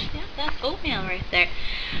here? Yeah, that's oatmeal right there.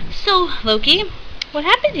 So, Loki, what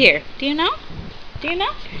happened here? Do you know? Do you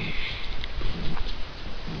know?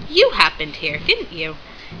 You happened here, didn't you?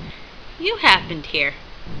 You happened here.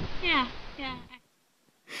 Yeah, yeah.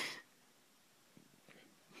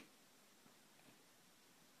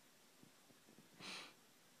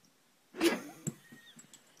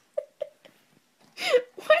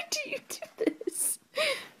 Why do you do this?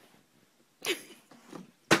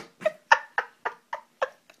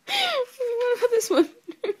 What about this one?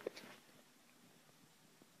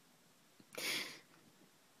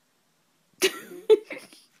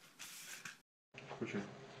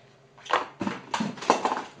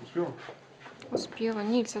 Успел? Успела.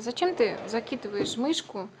 Нильс, а зачем ты закидываешь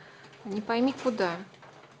мышку не пойми куда?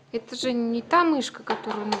 Это же не та мышка,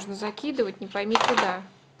 которую нужно закидывать не пойми куда.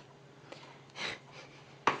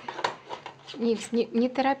 Нильс, не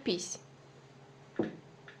торопись.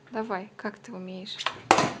 Давай, как ты умеешь?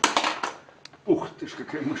 Ух ты ж,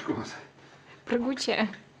 какая мышка у нас. Прыгучая.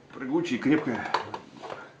 Прыгучая и крепкая.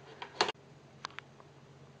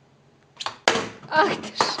 Ах ты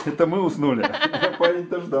ж. Это мы уснули.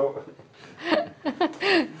 Парень-то ждал.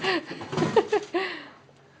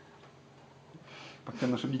 Пока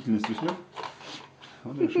наша бдительность уснет,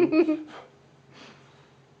 он решил.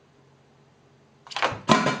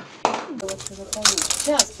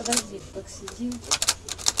 Сейчас, подожди, так сидим.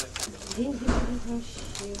 Деньги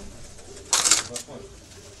вообще.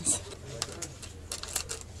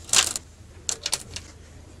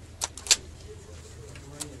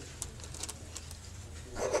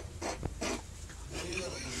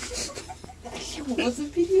 Его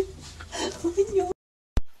забери.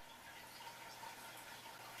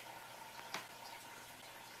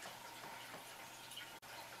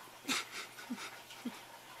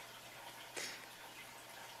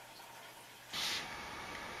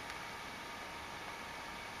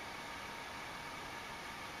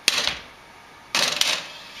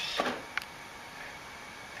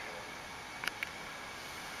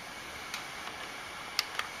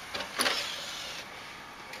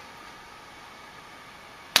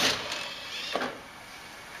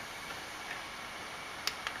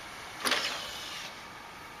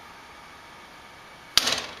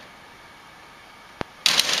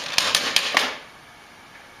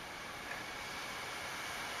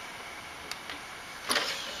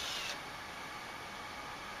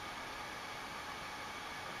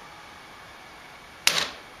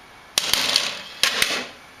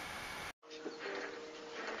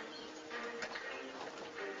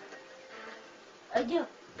 Пойдем.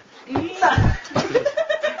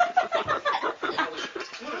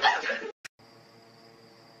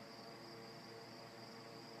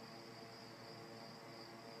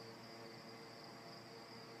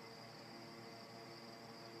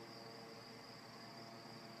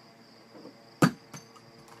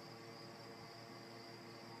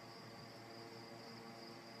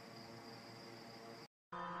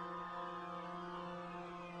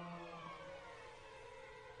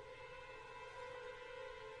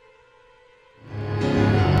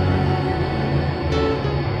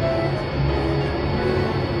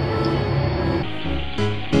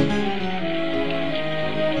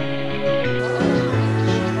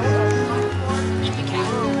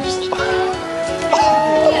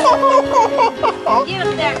 Get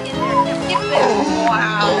him there. Get him there.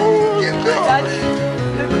 Wow.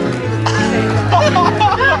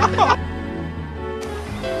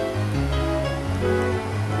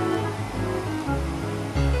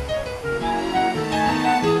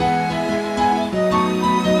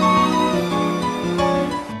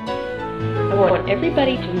 I want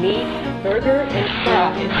everybody to meet Burger and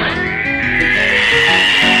Fries.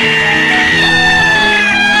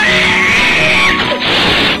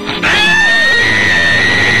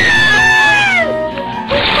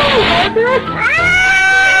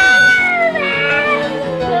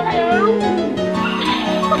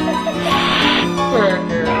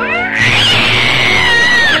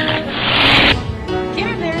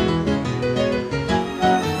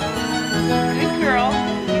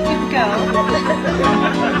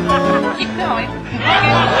 Keep going.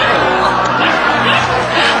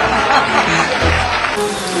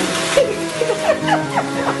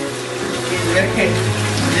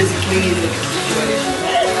 Just clean the situation.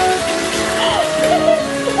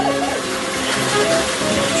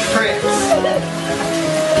 Tricks.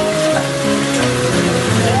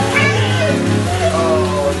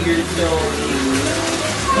 Oh, you're so cute.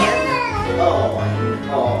 Oh,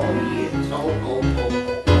 you're so cool.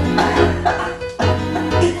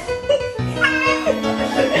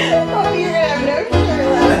 Oh, you're gonna have no sugar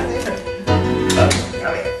left.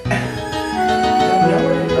 Come here.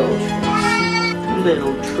 Nowhere to go,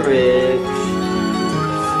 little tricks.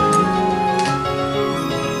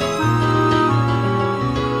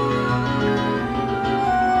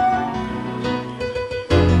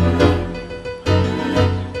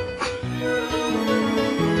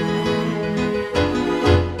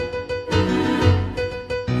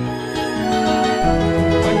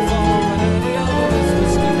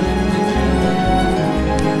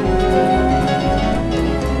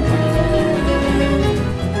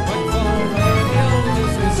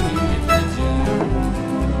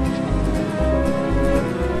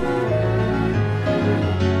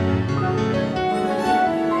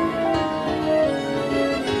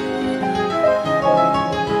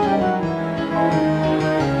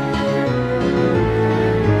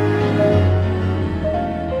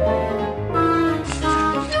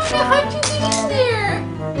 How'd you get in there?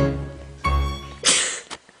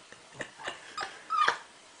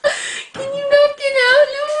 Can you not get out,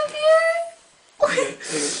 little dear?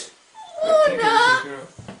 Oh, no.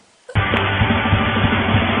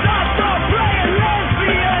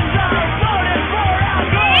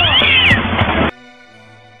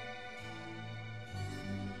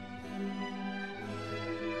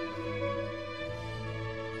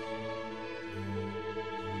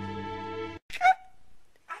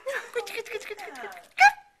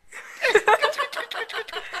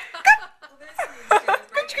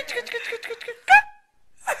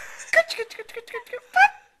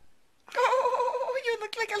 Oh, you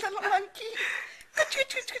look like a little monkey.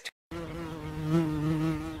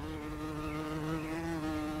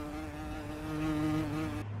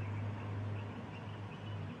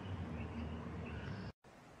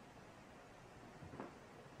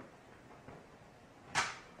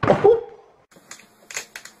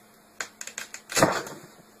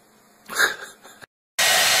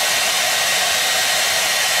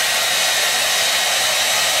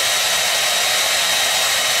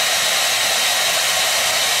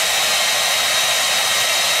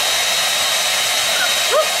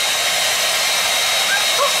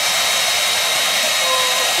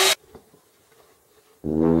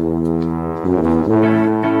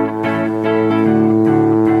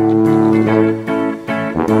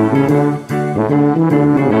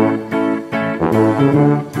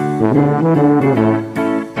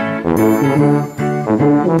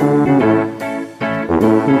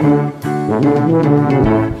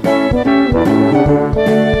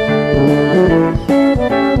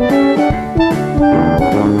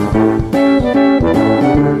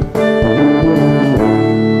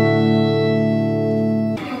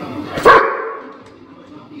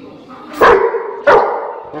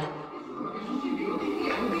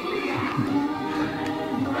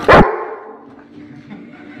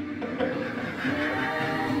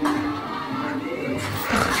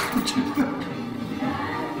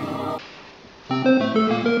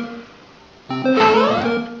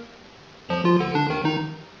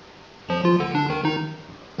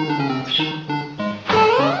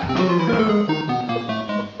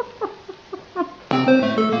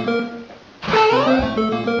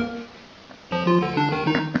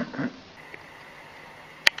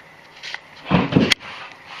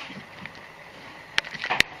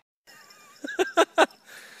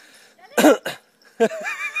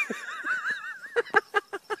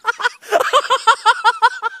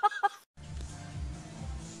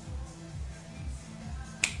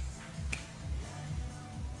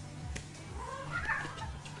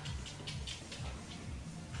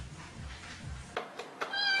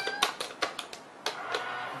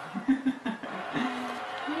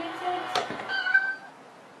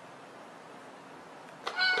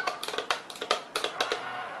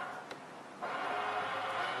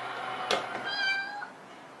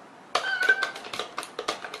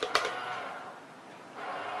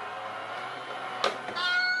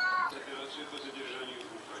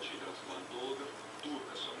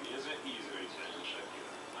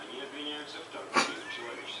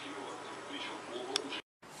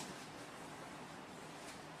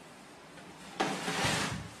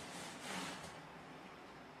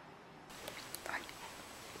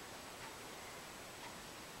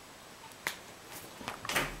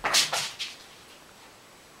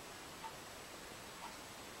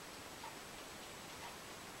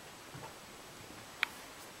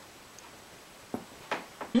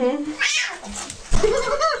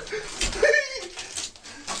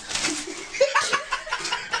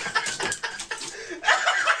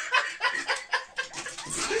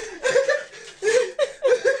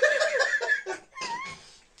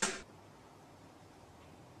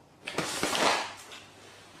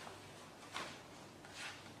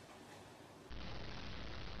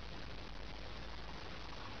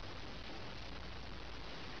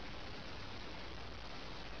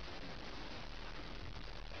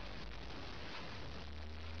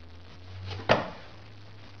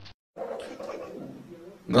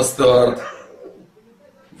 На старт.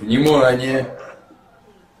 Внимание.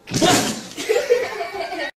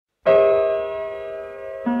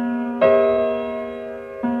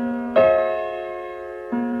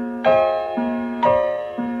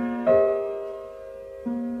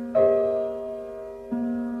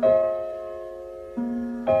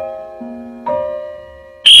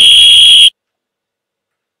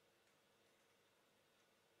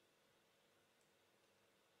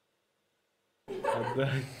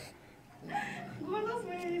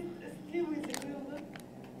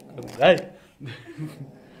 Отдай.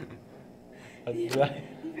 Отдай.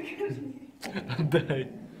 Отдай. Отдай.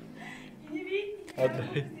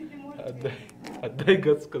 Отдай. Отдай. Отдай,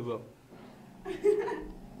 гад сказал.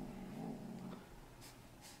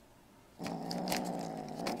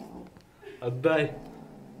 Отдай.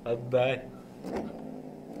 Отдай.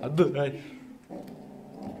 Отдай.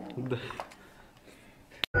 Отдай.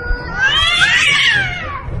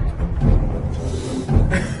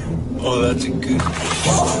 Oh, that's a good.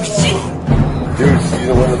 Dude, she's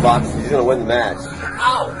gonna win the box. She's gonna win the match.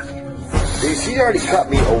 Dude, she already cut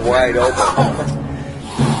me a wide open.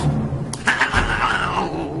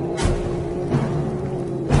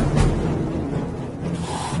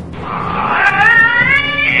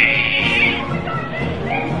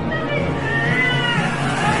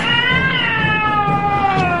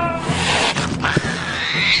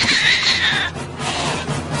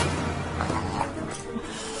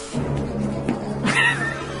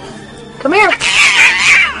 Come here.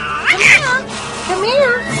 Come here. Come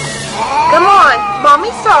here. Come on.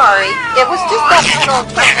 Mommy's sorry. It was just that little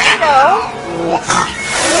tornado.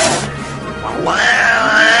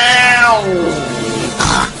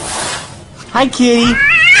 Hi, kitty.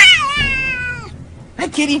 Hi,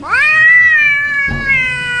 kitty.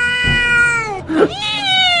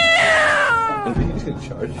 He's gonna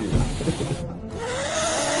charge you.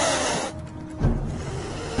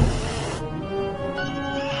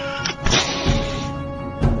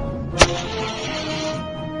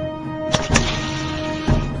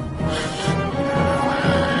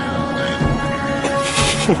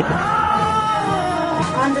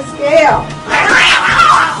 On the scale.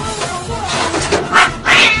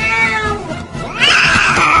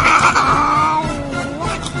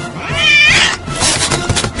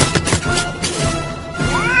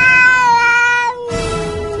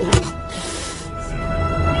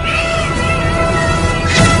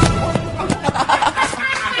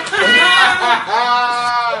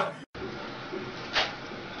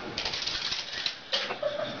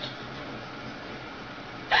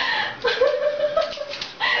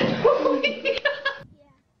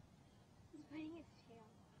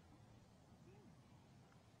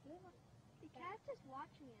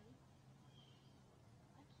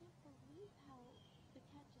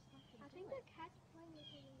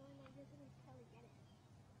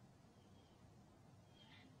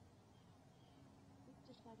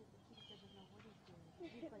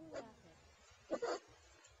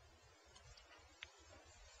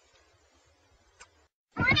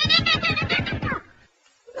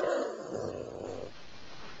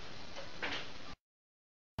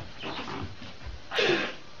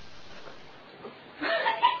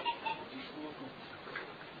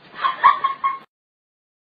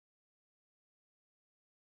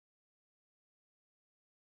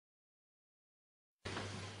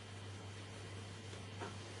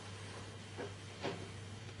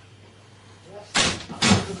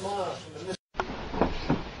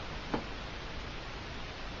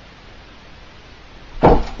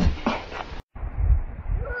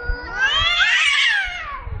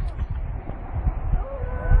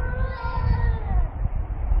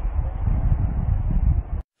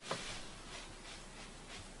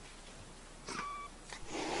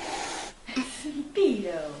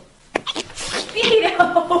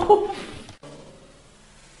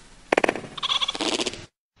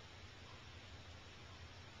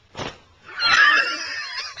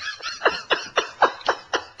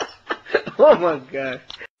 Oh my god.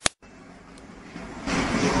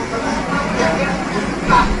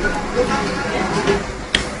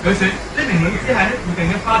 Listen, 名只係喺附近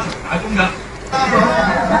嘅花場打工㗎。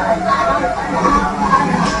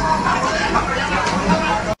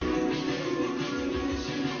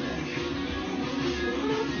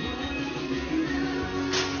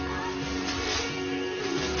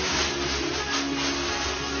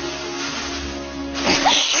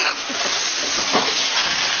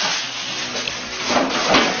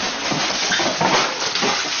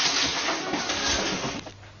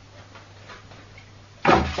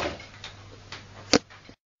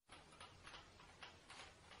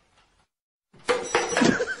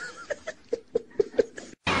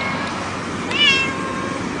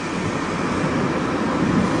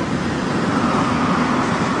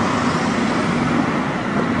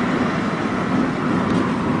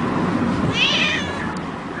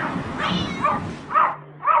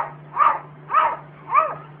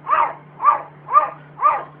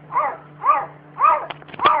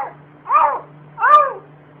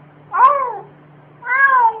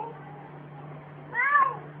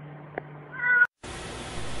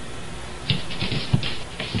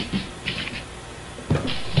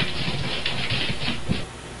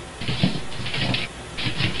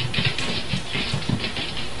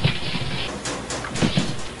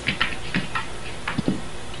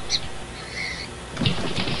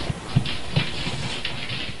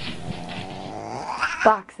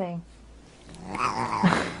Boxing.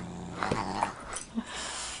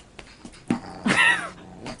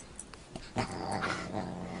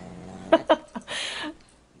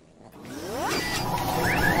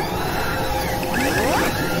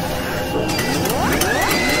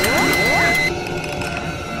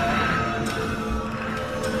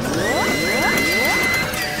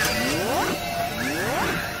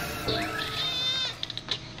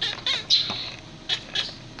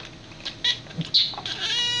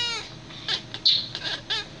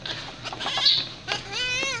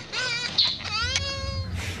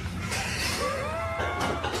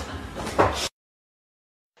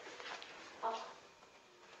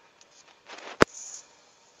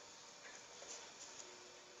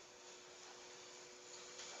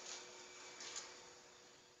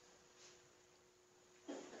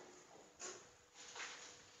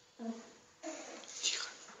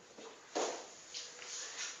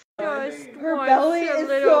 Her belly is so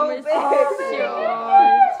big. What did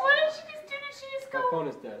she just do? Did she just My phone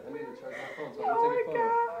is dead. I need to charge my phone so I Oh can take a my photo.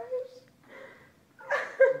 gosh.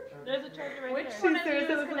 There's a charger right Which there. one of you is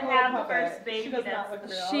going to have the first baby? She does not look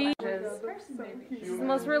real. She is. She's the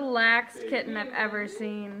most relaxed kitten I've ever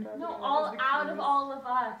seen. No, all out of all of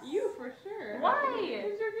us. You for sure. Why?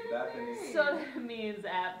 So that means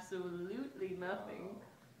absolutely nothing.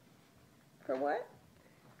 For what?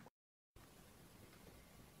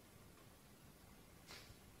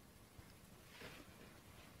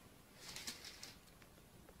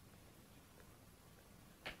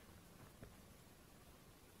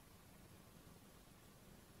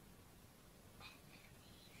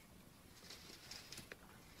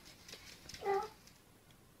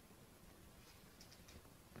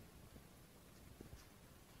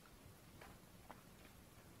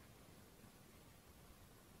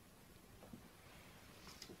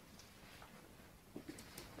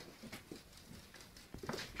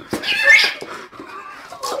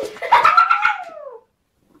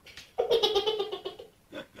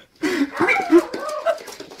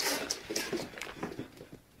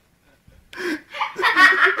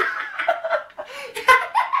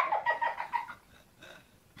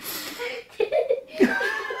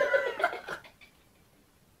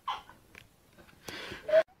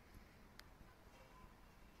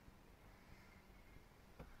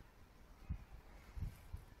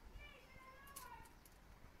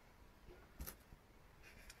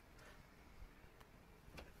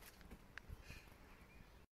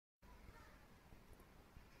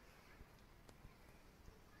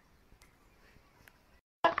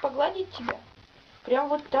 Погладить тебя? Прям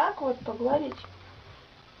вот так вот погладить?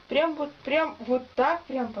 Прям вот так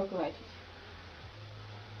прям погладить?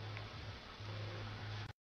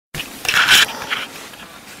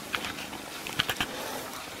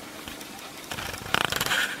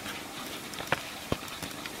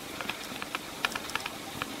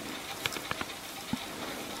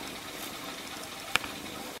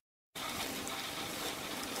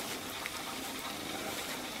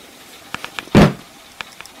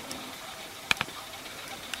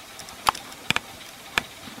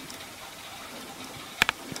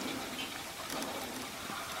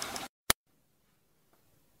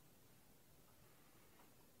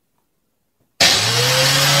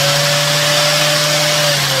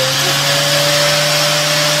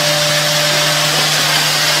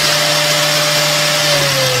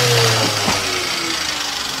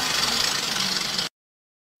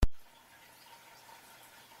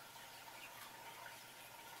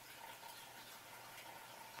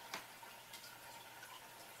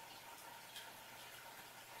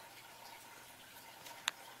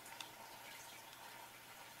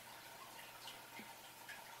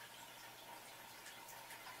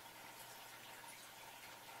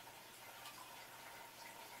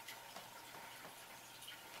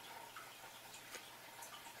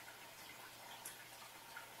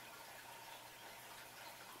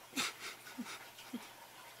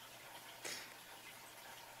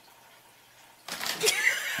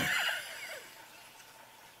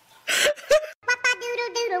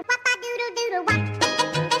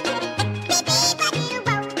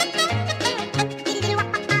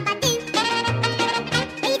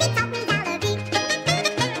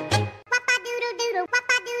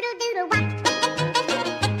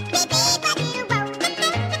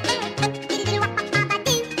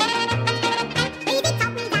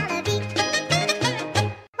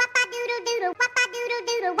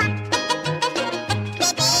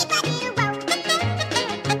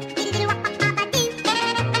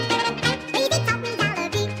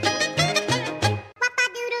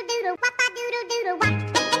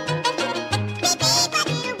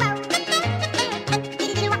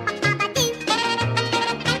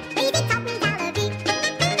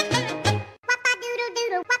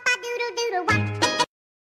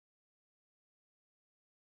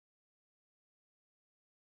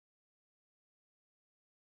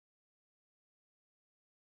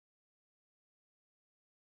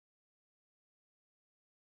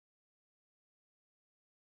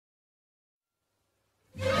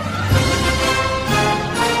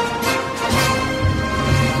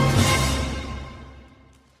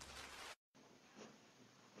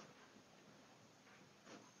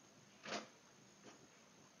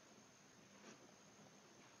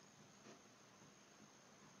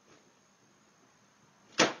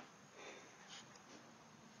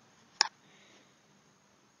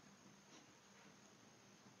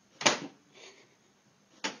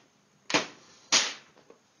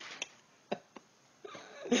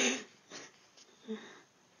 He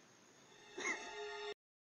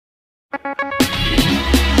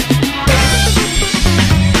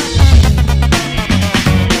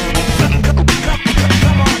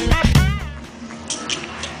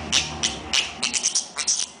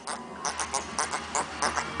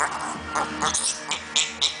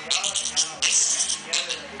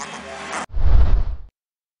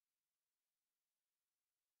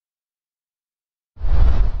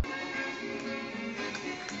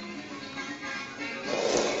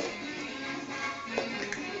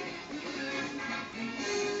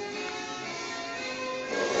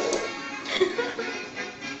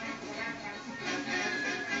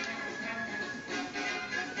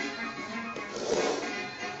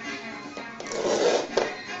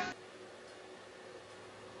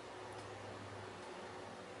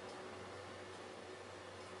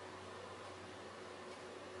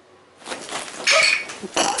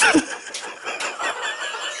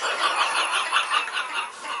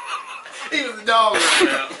was a dog right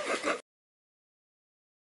now.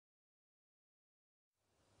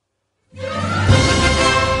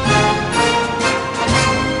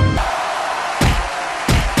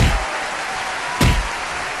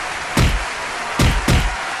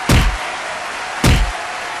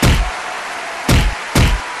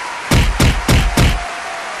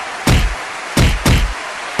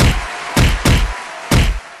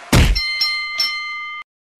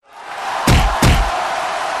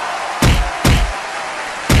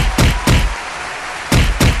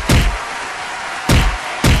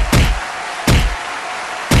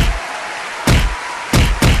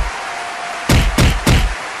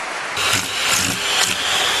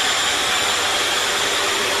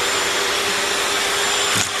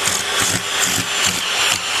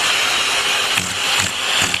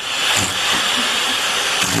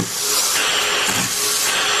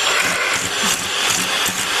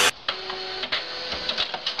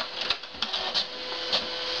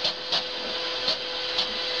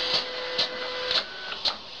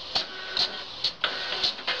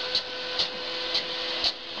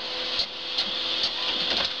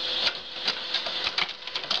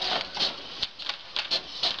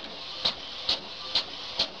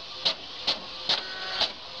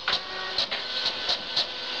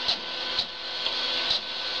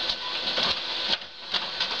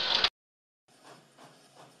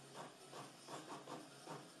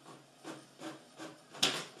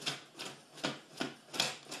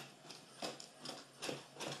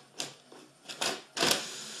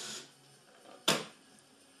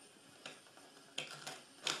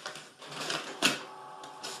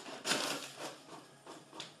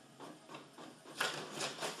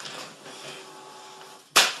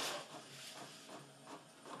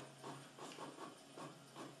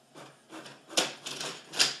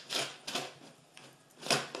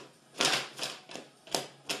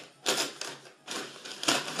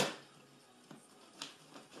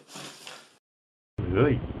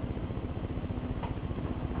 Really?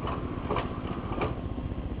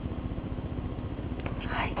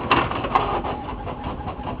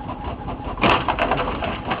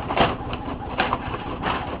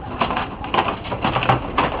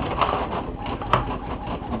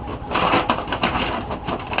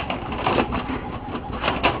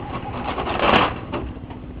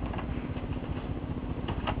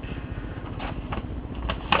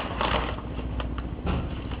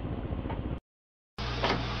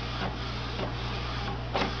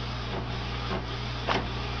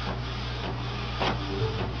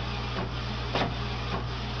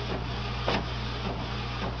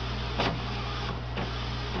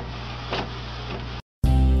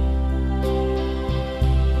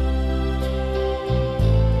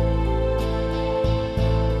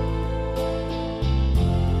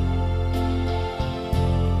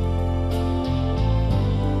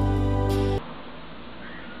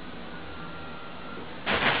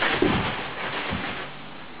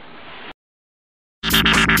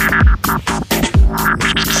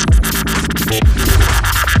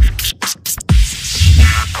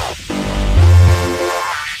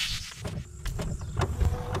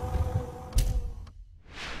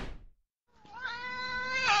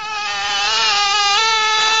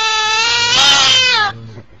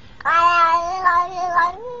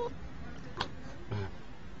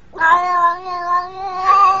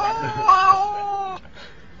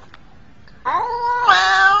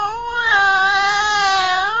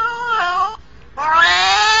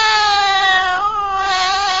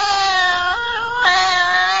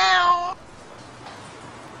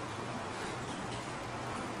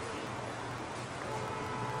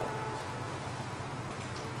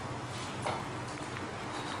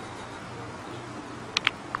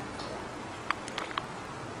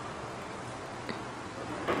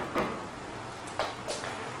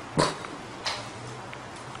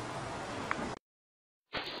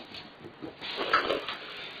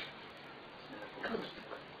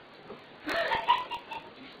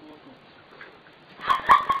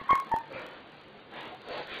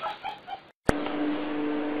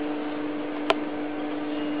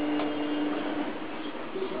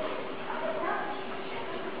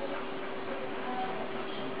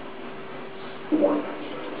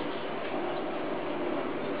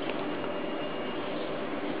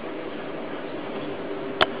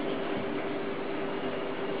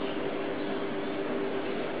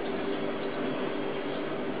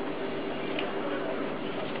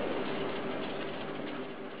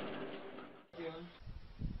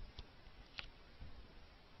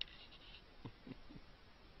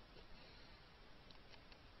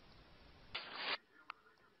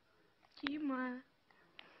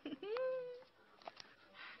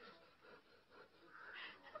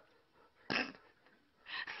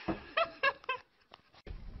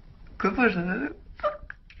 Какой можно?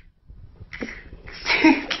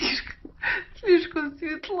 Слишком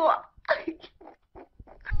светло.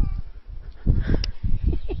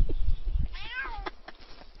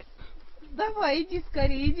 Давай, иди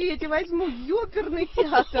скорее, иди, я тебя возьму в ёперный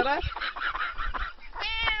театр, а?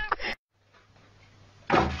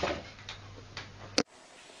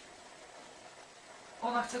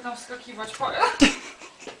 Ona chce tam wskakiwać.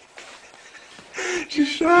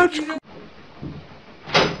 Ciszeczko.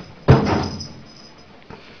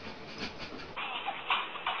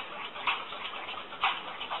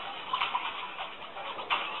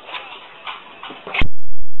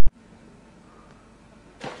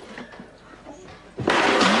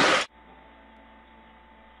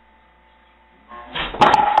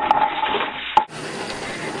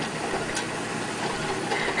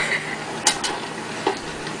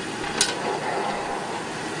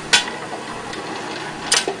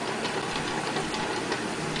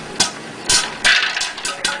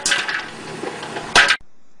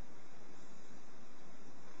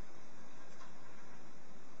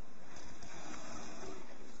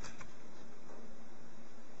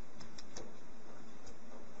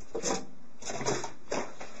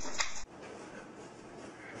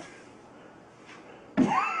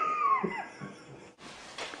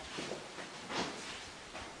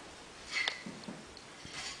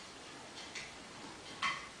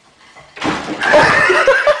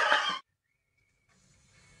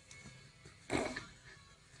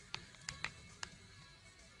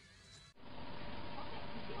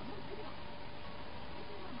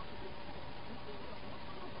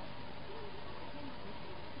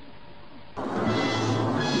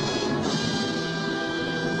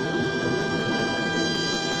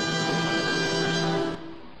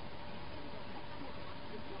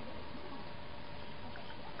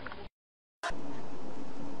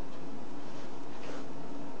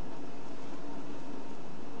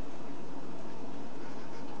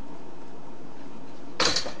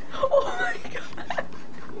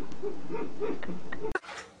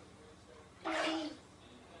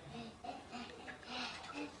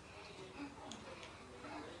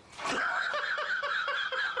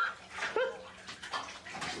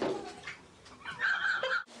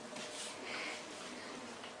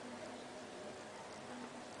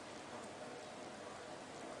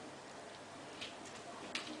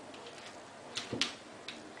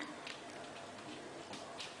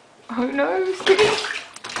 Oh no,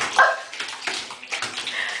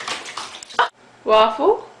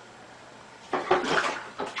 Waffle? You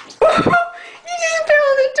just fell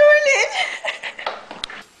in the toilet!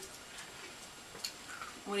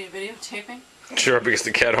 What are you videotaping? Sure, because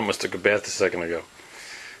the cat almost took a bath a second ago.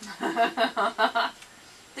 The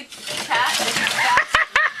cat is fat.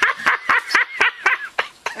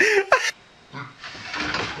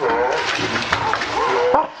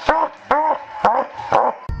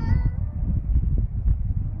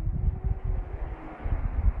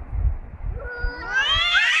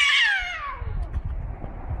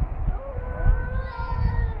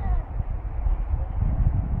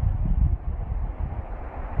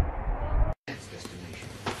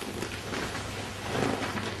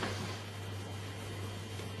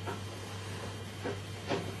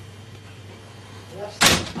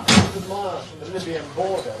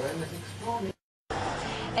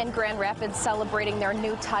 And Grand Rapids celebrating their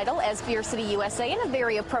new title as Beer City USA in a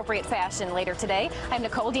very appropriate fashion later today. I'm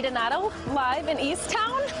Nicole DiDonato, live in East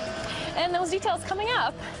Town, and those details coming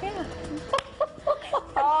up. Yeah.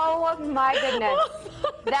 Oh my goodness.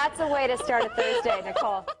 That's a way to start a Thursday,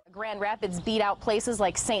 Nicole. Grand Rapids beat out places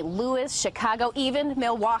like St. Louis, Chicago, even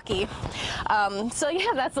Milwaukee. So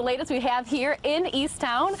yeah, that's the latest we have here in East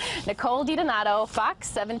Town. Nicole DiDonato, Fox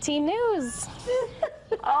 17 News.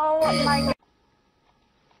 Oh my God.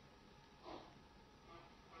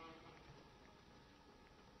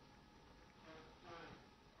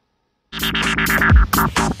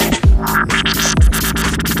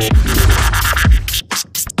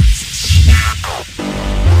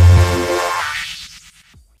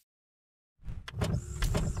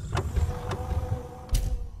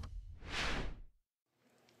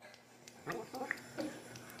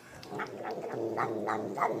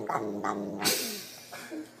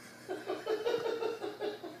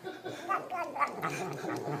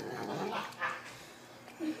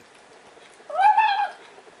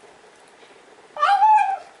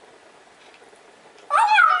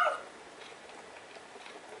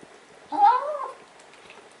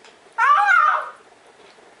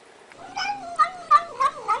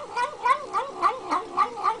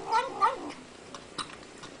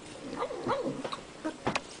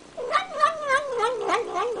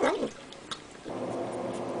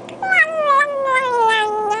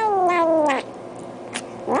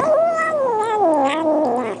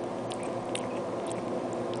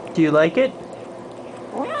 Do you like it?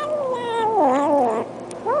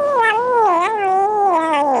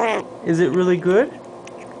 Is it really good?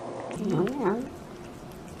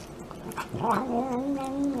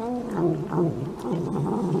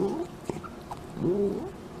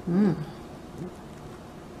 Mm.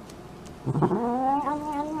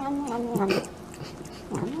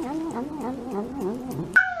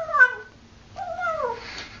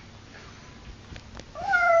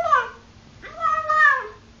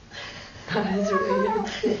 That is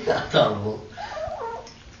really adorable.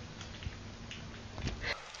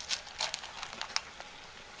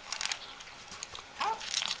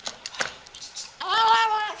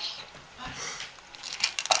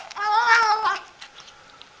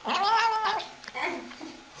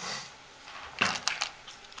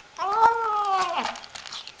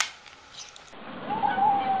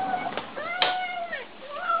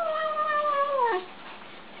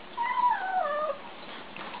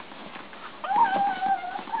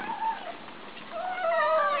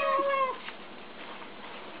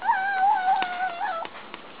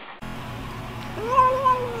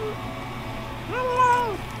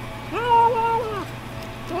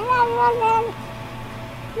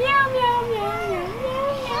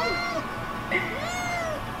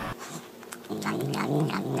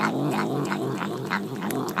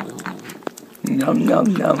 Nom nom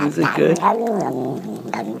nom, is it good?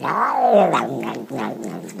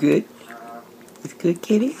 It's good? It's good,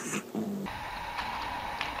 kitty?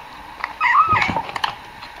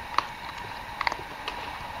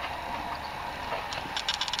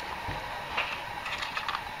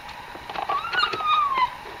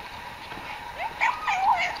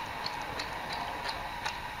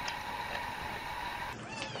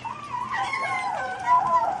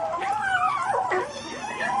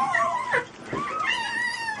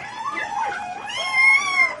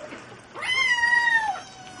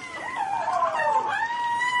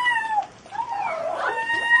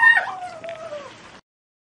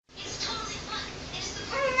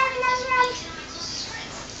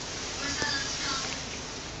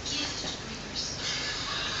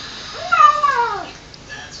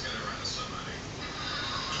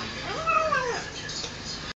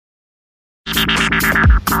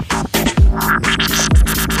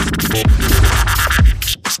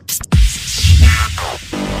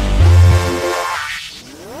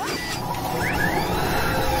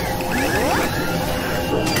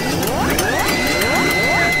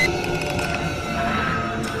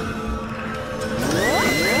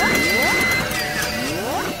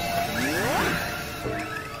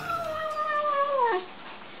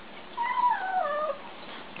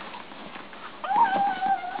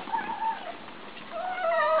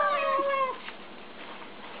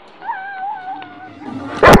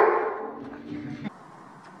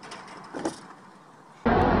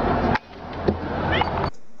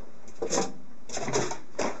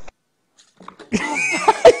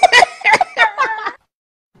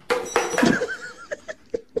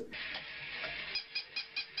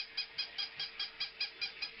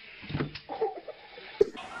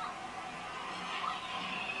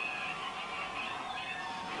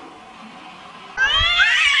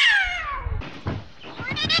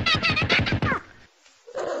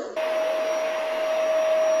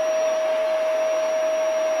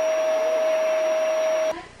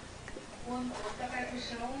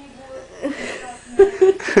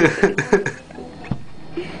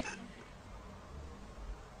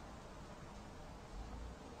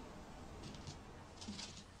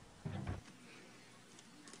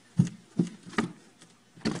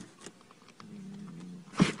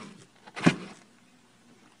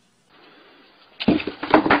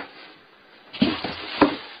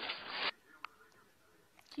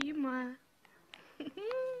 Дима.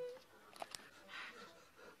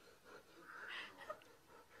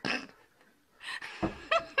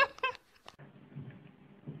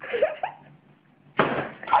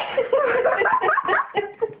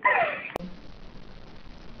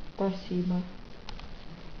 Спасибо.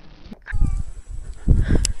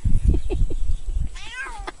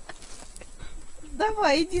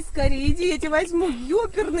 Давай, иди скорее, иди, я тебя возьму в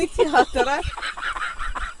оперный театр, а?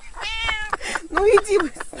 Ну иди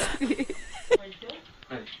быстрее.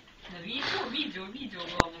 Видео,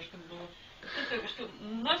 главное, чтобы было. Это, что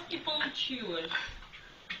у нас не получилось.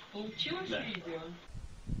 Получилось видео?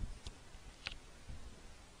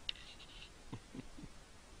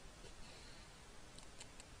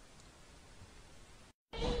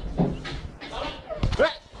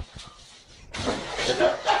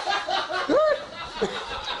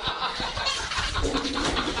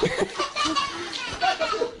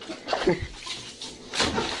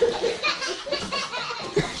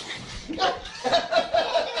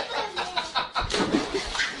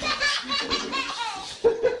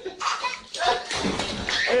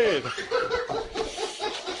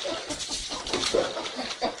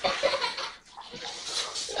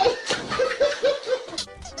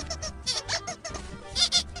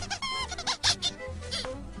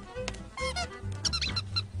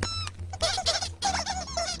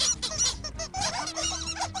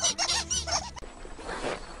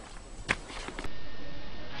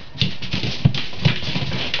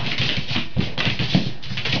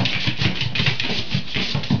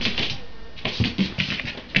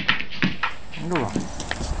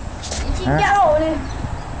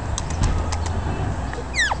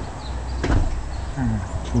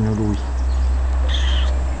 Signor lui.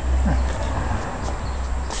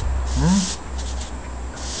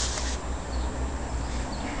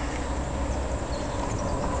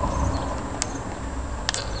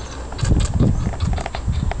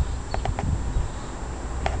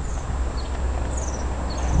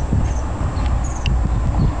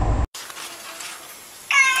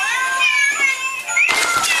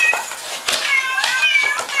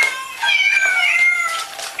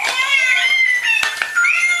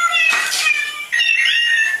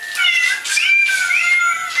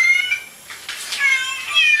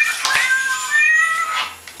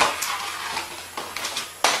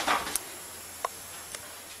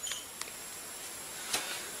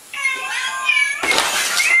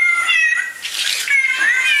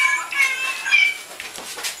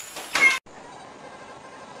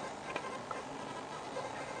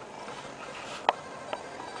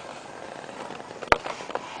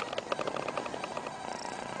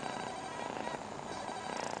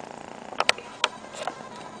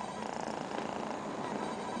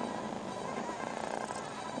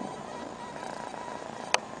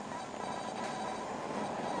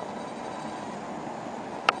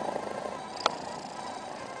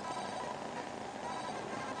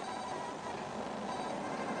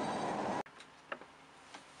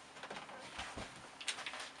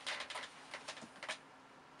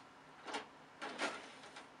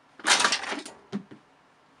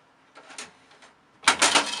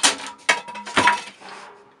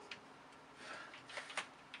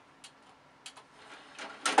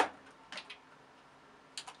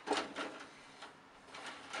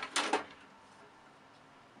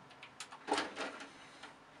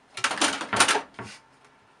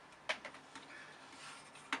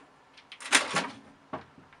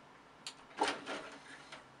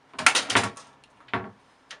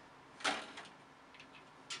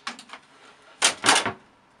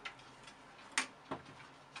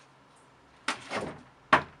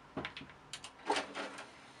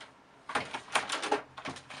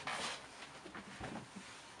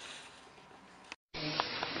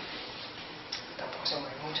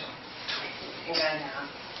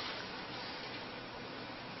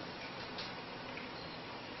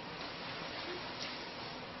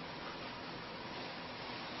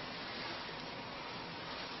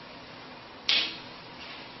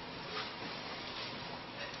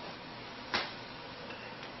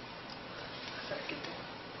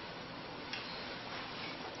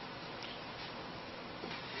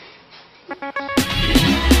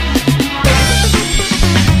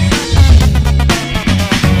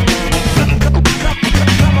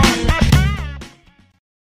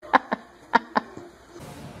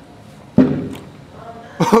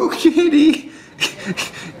 Oh, kitty!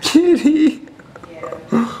 Kitty!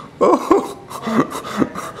 Oh!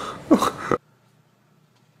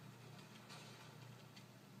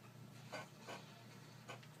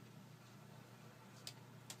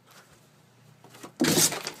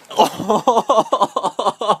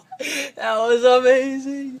 Oh, that was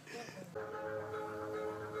amazing!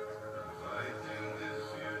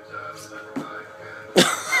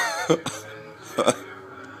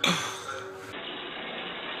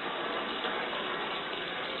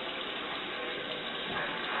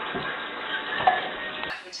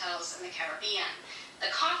 Hotels in the Caribbean. The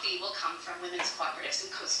coffee will come from women's cooperatives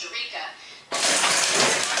in Costa Rica. It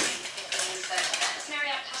means that as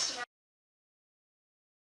Marriott customers.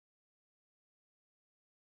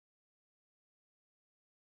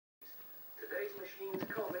 Today's machines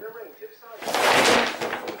come in a range of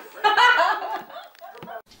sizes.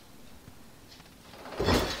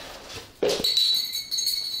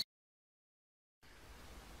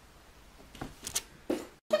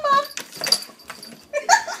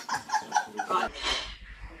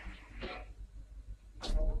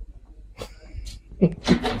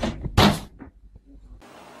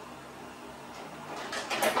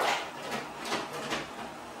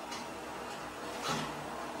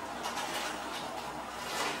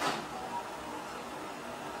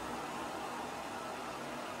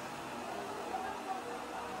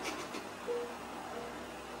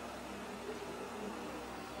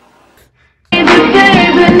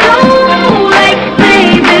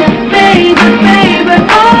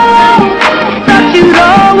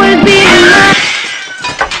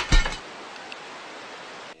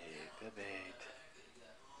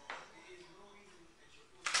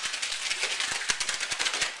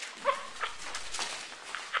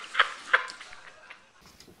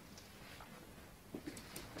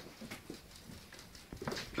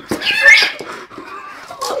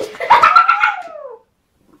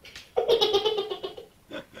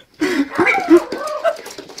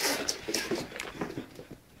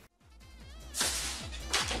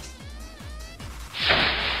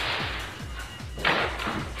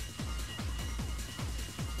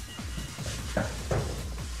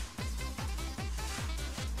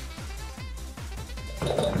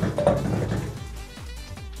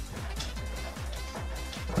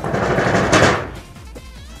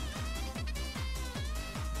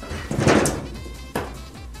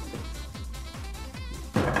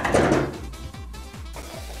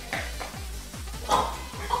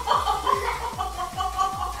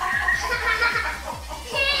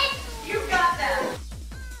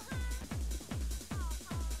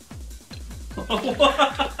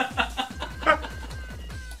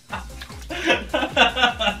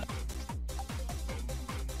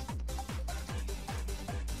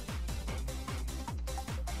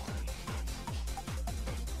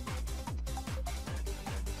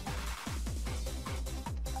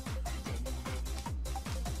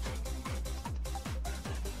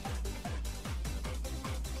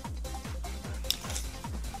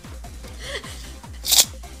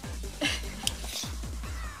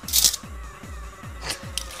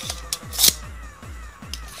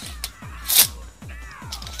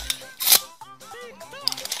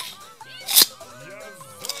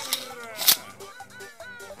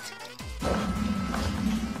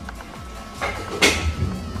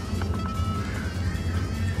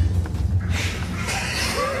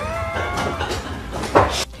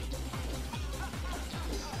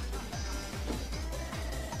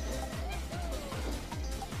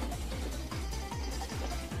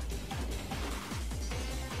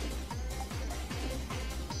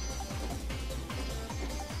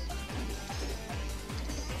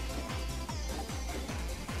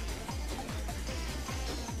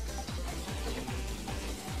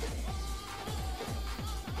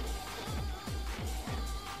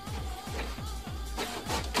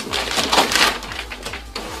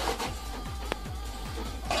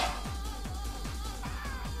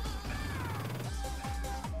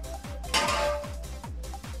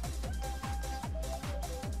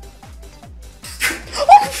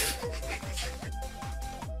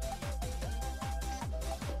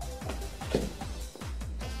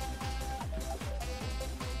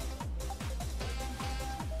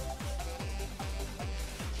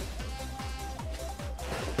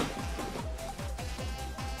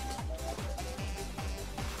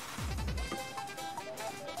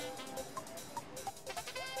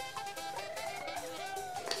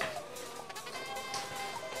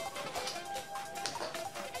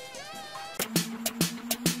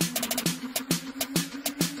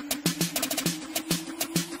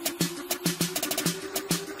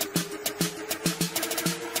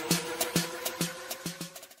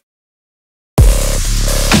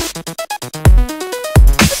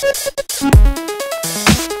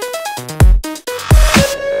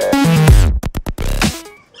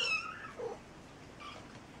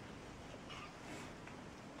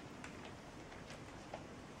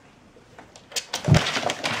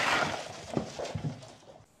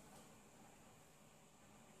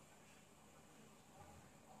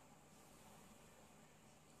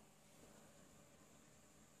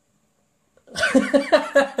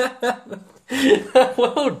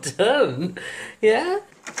 Well done. Yeah?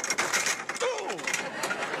 Oh.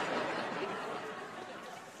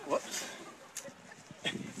 Whoops.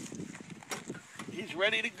 He's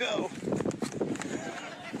ready to go.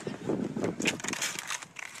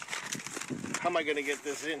 How am I going to get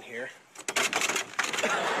this in here?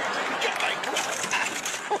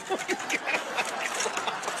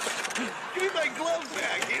 Give me my glove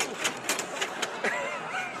back, you.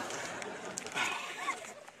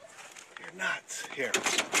 You're nuts. Here.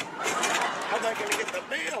 How am I going to get the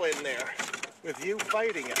mail in there with you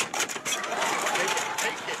fighting it?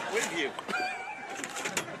 Take it with you.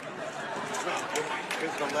 Oh, boy.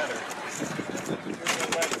 Here's the letter. Here's the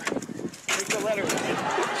letter. Take the letter with you.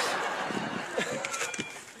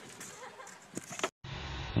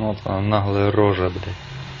 Вот она, наглая рожа, блядь.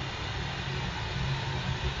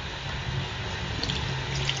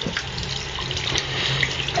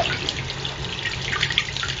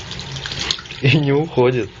 И не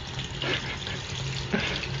уходит.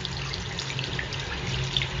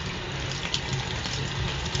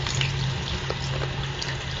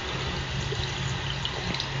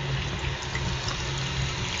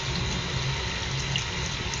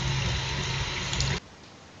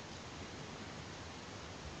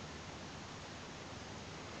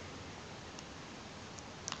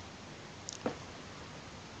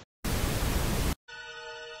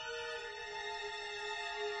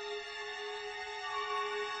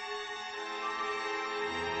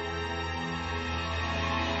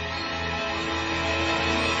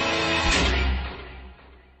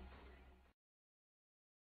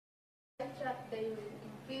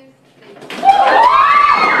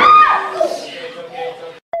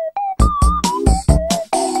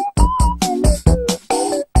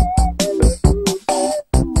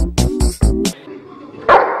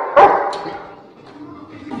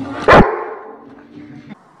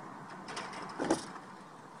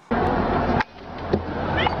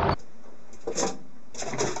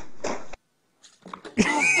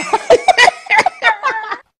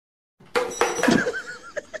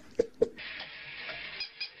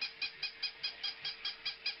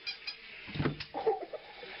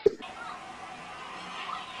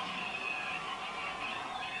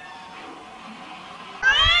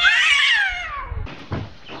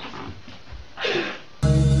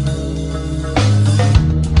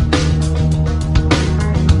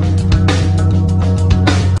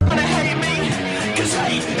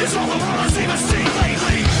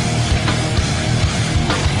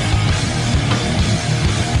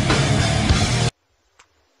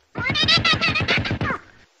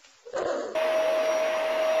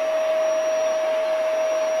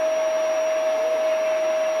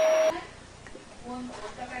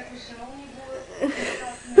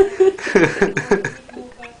 This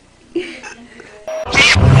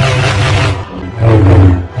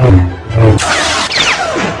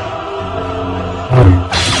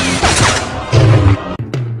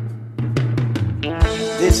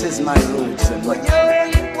is my roots and my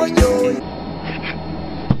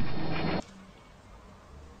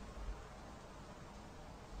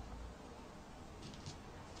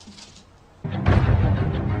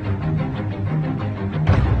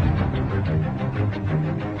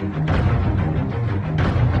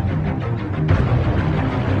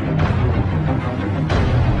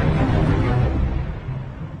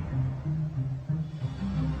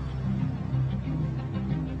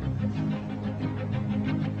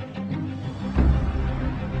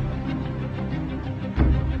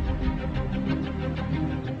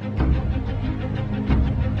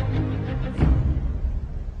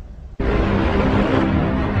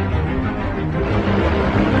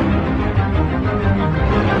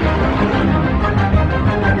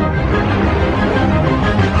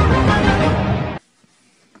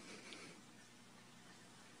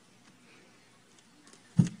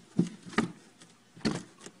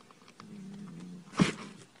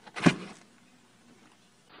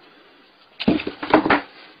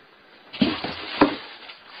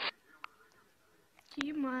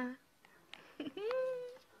Кима.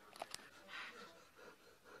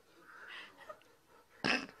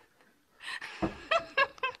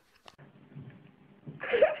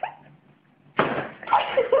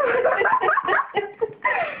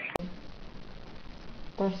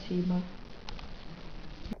 Спасибо.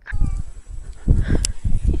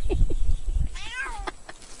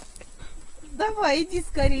 Давай, иди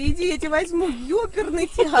скорее, иди, я тебя возьму в оперный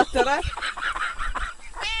театр, а?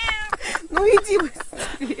 Ну иди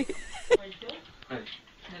быстрее.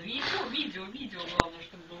 Видео, главное,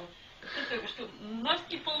 чтобы было. Это, что у нас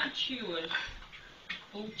не получилось.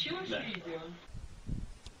 Получилось видео?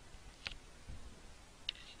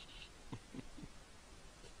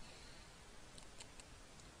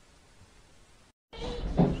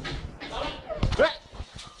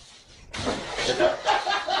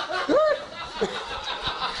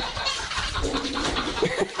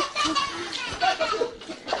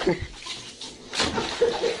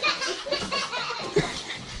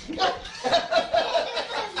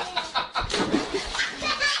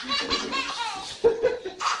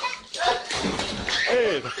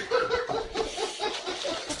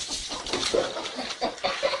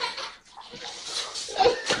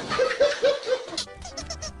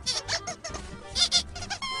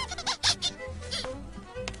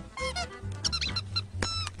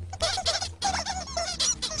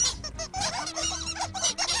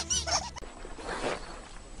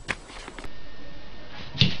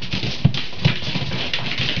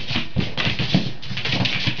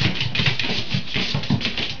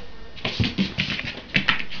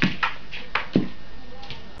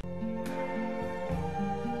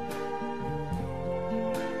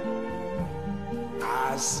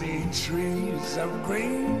 I see trees of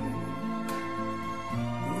green,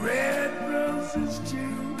 red roses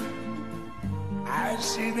too. I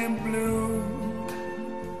see them bloom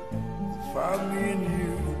for me and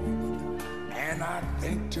you. And I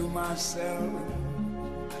think to myself,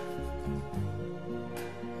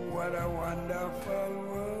 what a wonderful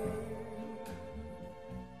world.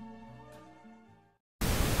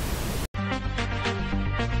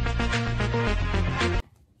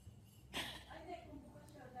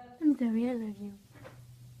 I'm sorry, I love you.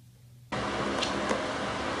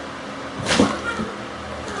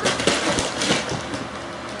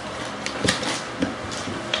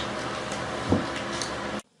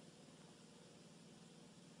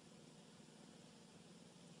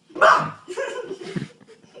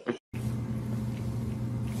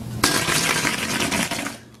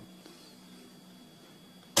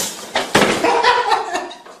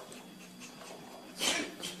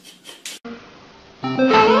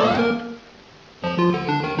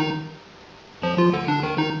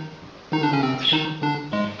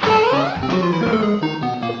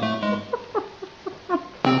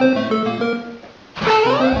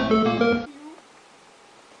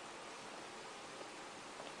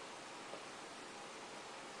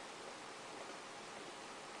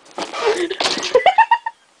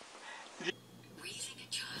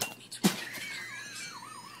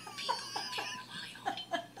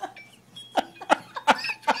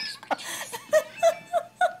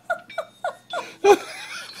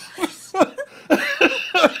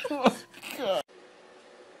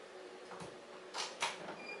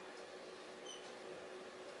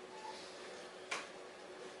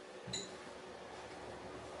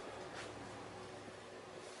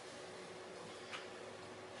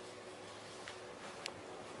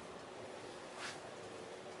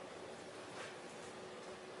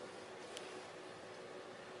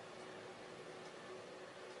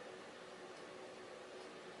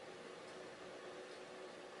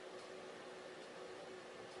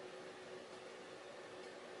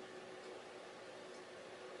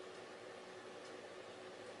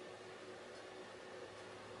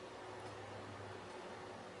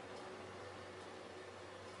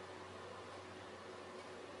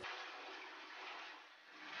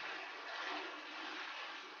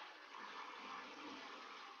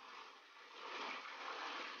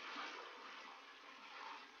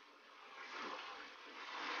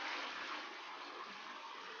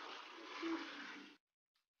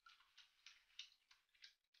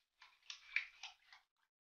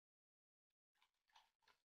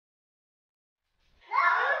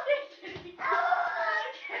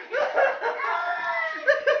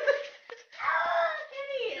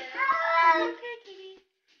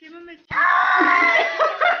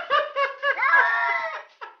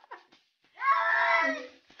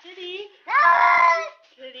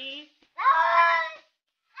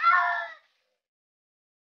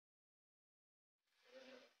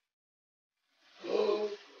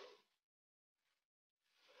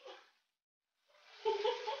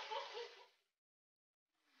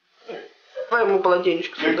 Давай ему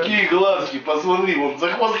полотенечко сюда. Какие глазки, посмотри, вон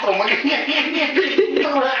за хвостом.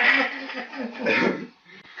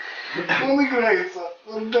 Он играется,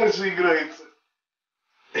 он дальше играется.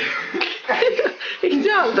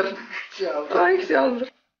 Ихтиандр. А,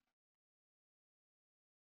 Ихтиандр.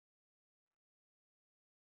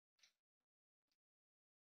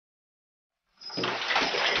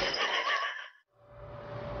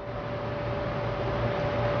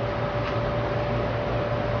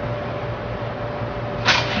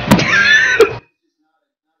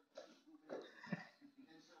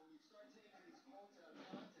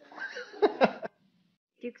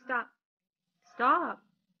 Dick, stop. Stop.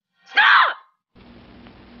 Stop!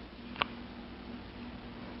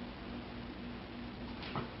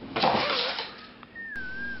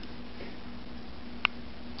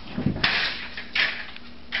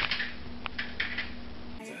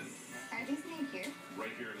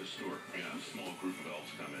 Right here in the store. Yeah, a small group of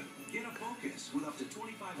elves come in. Get a Focus with up to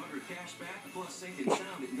 $2,500 cash back plus sync and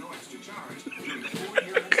sound at no extra charge during the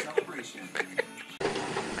 4-year celebration.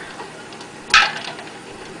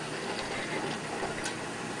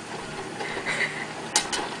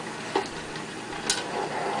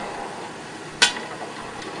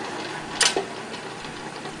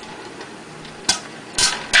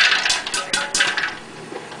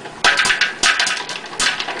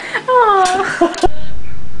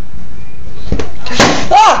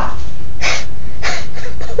 Ah!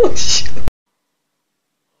 Oh, shit.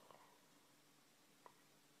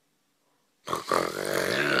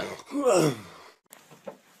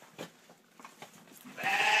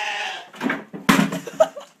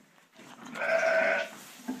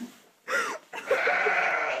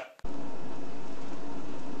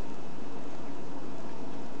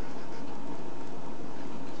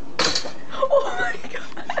 Oh my god.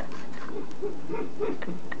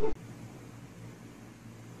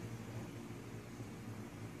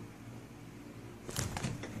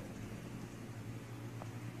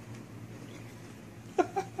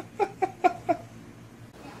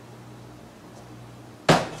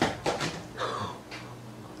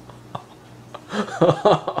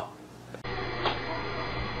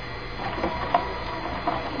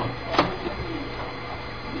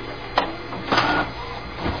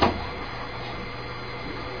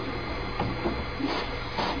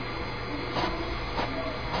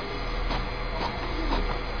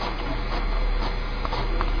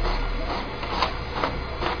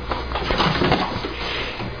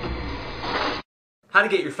 How to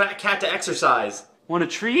get your fat cat to exercise. Want a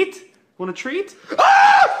treat? Want a treat?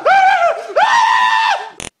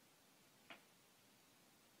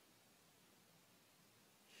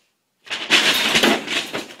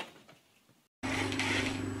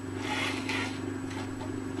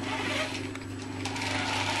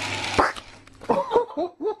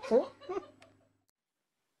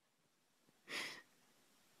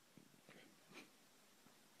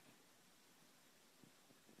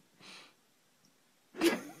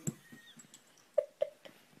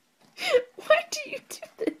 Why do you do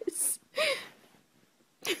this?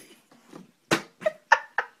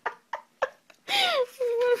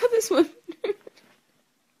 What about this one?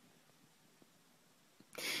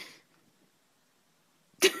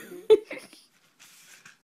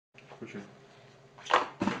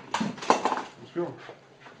 Успел?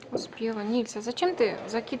 Успела. Нильс, а зачем ты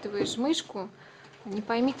закидываешь мышку не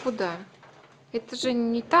пойми куда? Это же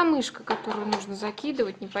не та мышка, которую нужно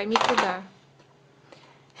закидывать не пойми куда.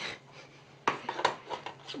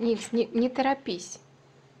 Нильс, не торопись.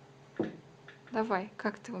 Давай,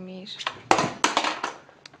 как ты умеешь?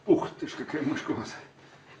 Ух ты ж, какая мышка у вас.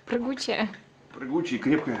 Прыгучая. Прыгучая и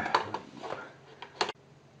крепкая.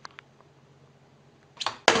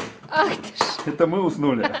 Ах ты ж. Это мы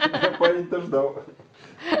уснули. Парень-то ждал.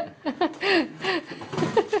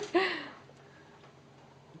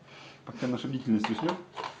 Пока наша бдительность уснет,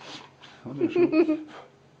 он решил.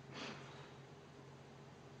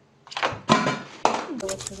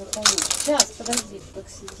 Сейчас, подожди, так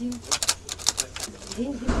сидим.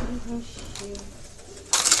 Деньги вообще.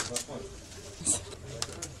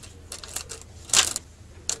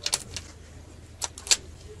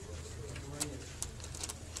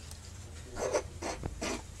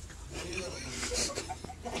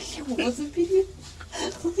 Его забери.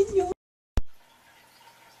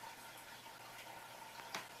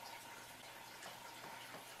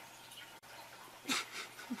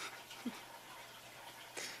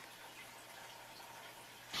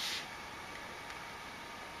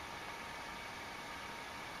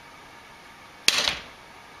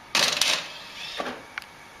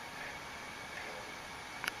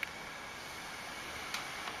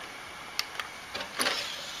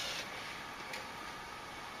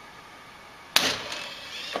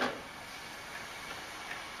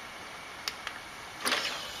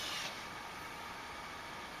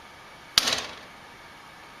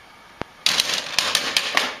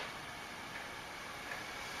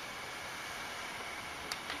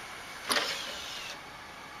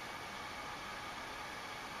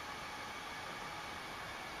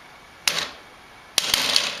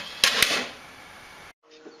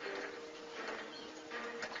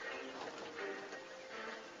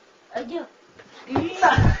 Adieu.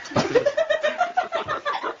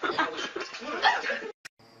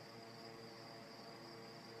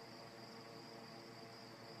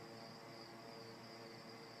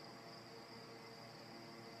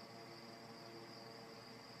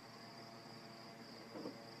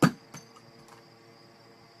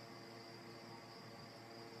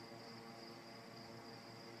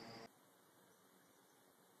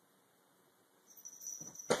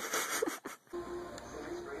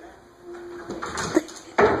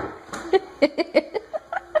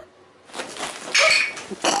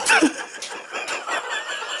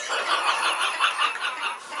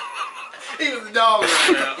 He was a dog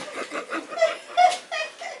right now.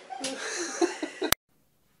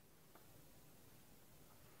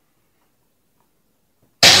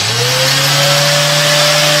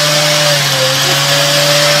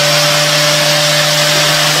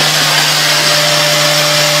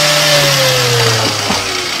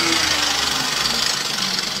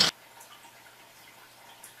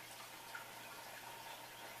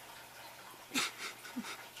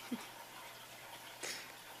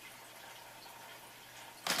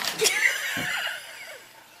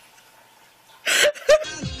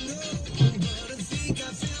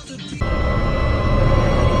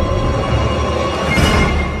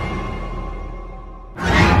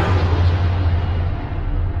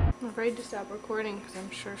 I'm afraid to stop recording because I'm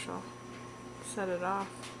sure she'll set it off.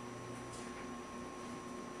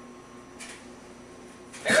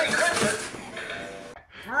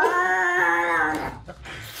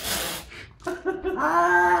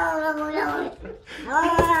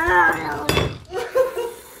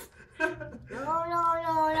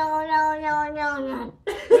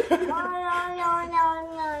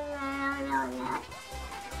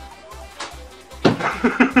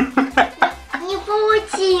 Не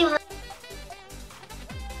получилось.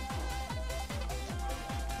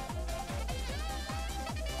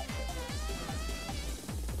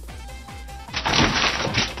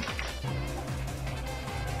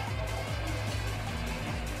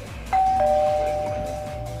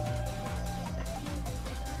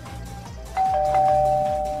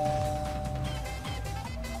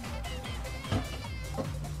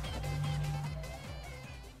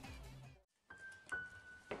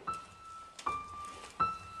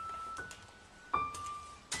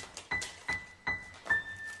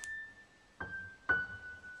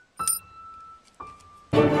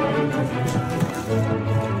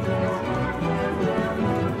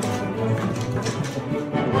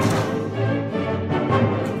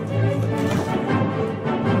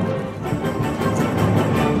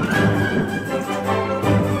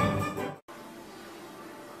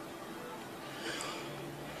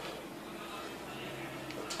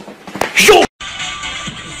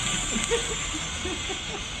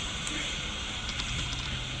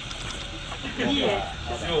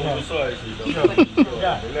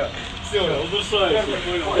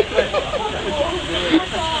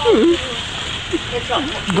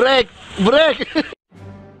 Брейк! Брейк!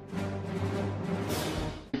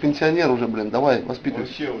 Пенсионер уже, блин, давай, воспитывай.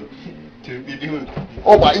 Вообще вот, терпеливый.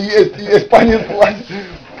 Опа, есть, понеслась.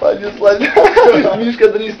 Понеслась. Мишка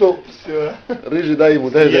дриснул. Все. Рыжий, дай ему,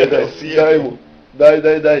 дай ему. Дай.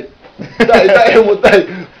 Дай ему, дай.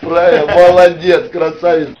 Правильно, молодец,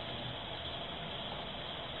 красавец.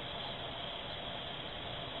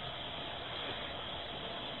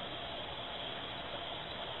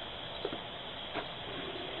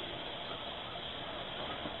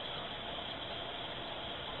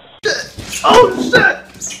 Oh shit!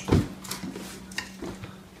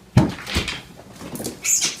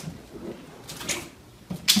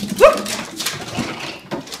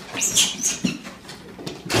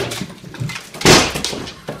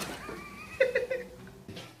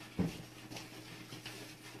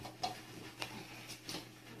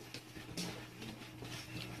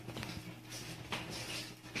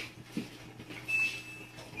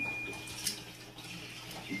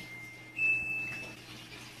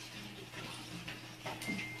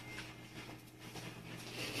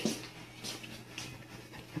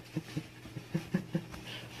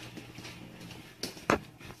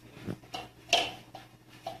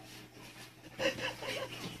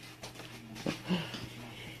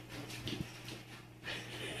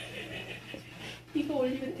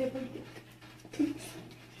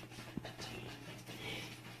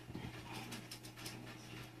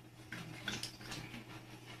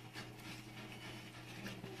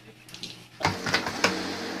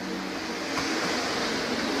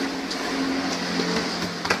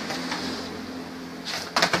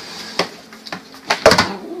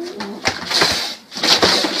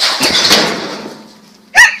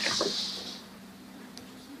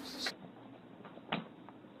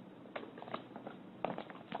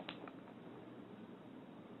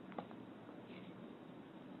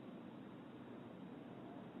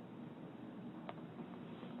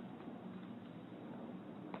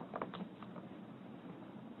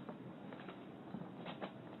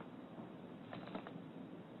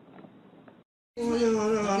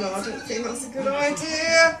 No, I don't think that's a good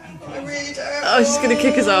idea. I really don't. Oh, she's gonna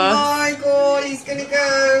kick his ass. Oh my god, he's gonna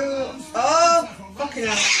go. Oh, fucking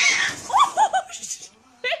hell.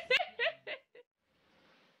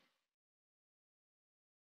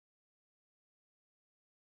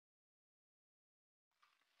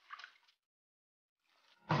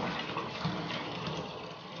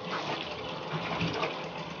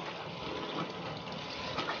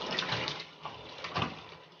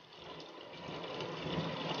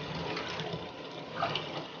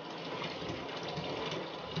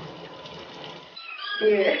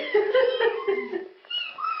 Yeah.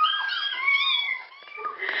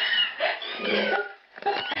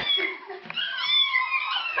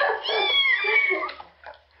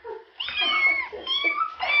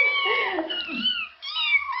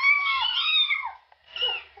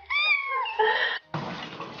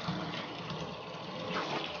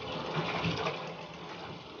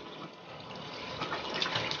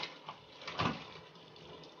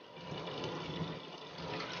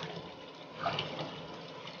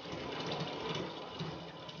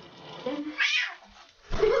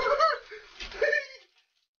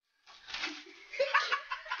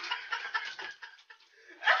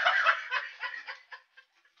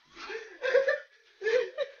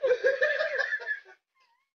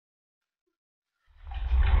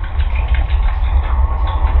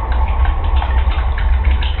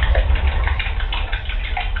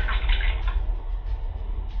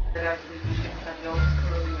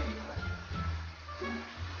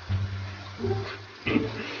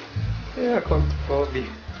 Ja, quanto pobre.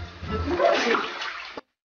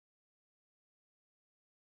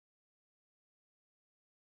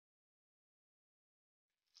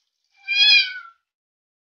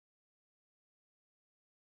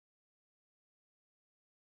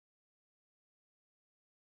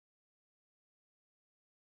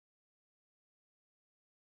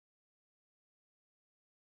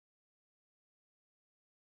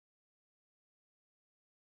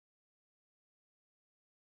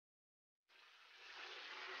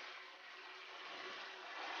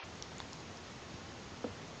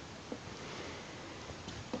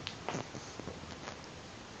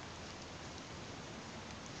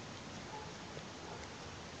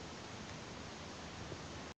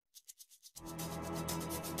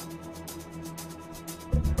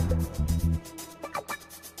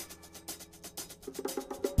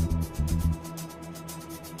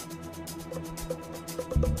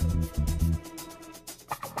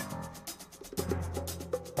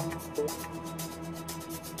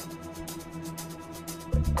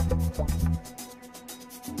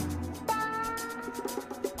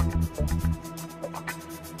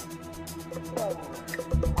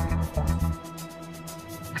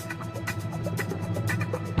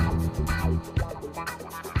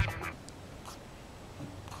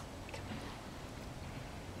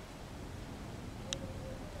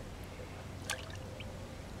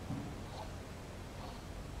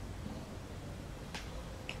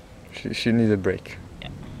 She needs a break. Yeah.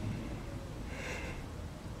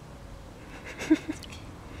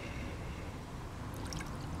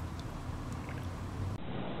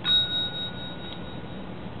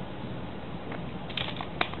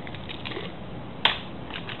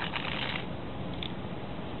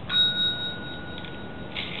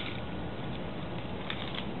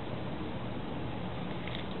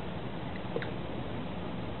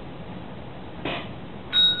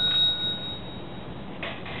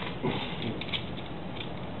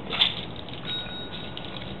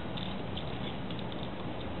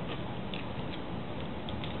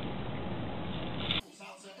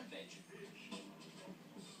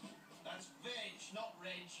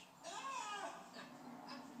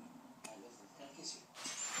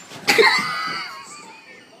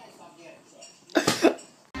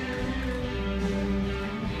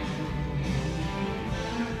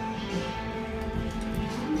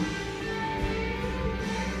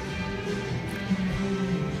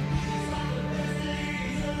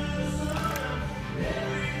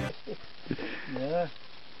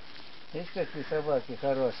 какие собаки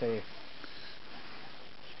хорошие.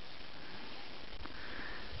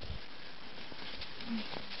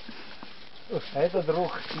 А это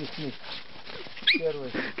друг хищный.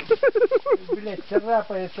 Первый. Блять,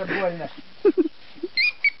 царапается больно.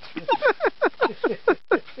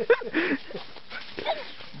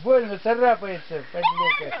 Больно царапается,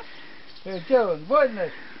 подлюка. Че он, больно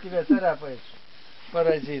тебя царапает?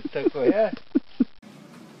 Паразит такой, а?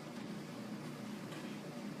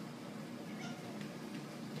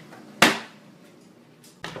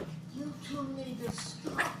 You two need to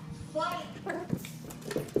stop fighting.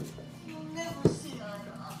 You'll never see eye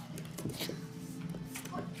to eye.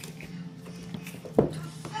 But you're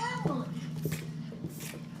family.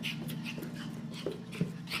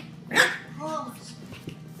 Promise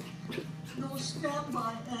me. You'll stand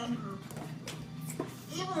by Andrew.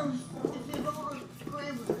 Even if you don't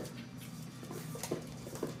agree with it.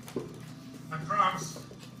 I promise.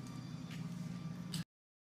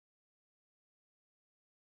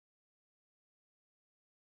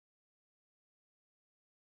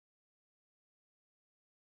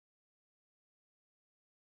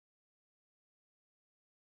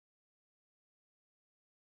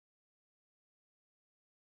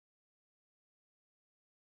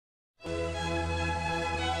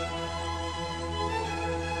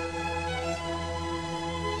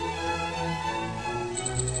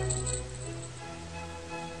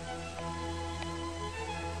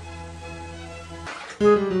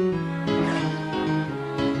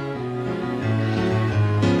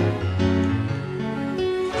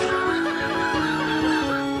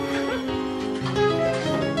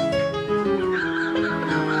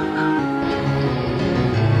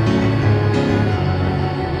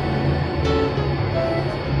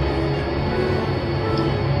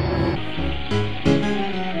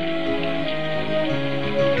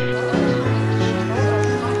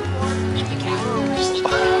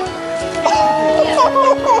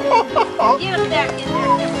 Get him back in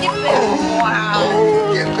there. Get back. Wow.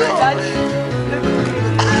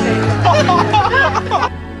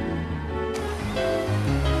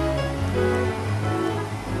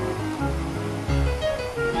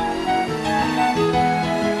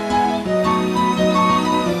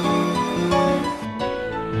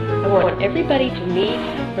 I want everybody to meet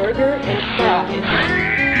Burger and Fries.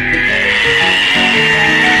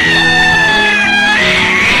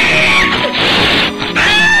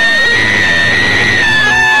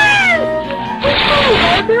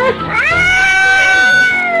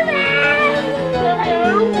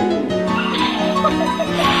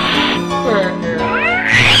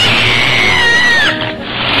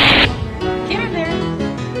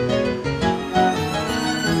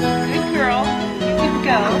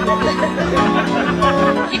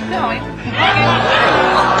 Keep going.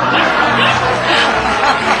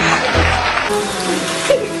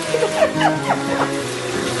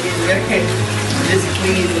 Okay, this is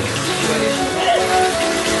clean the situation.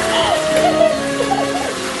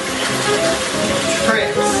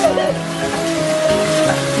 Tricks.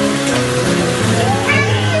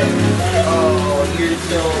 Oh, you're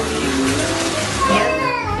so cute.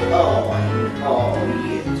 Oh, yeah. Oh.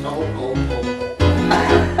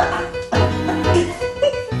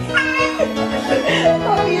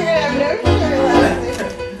 Oh, you're gonna have no sugar left.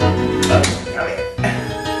 Come here.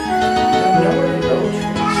 Nowhere to go,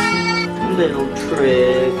 Tricks. Little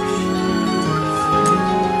Tricks.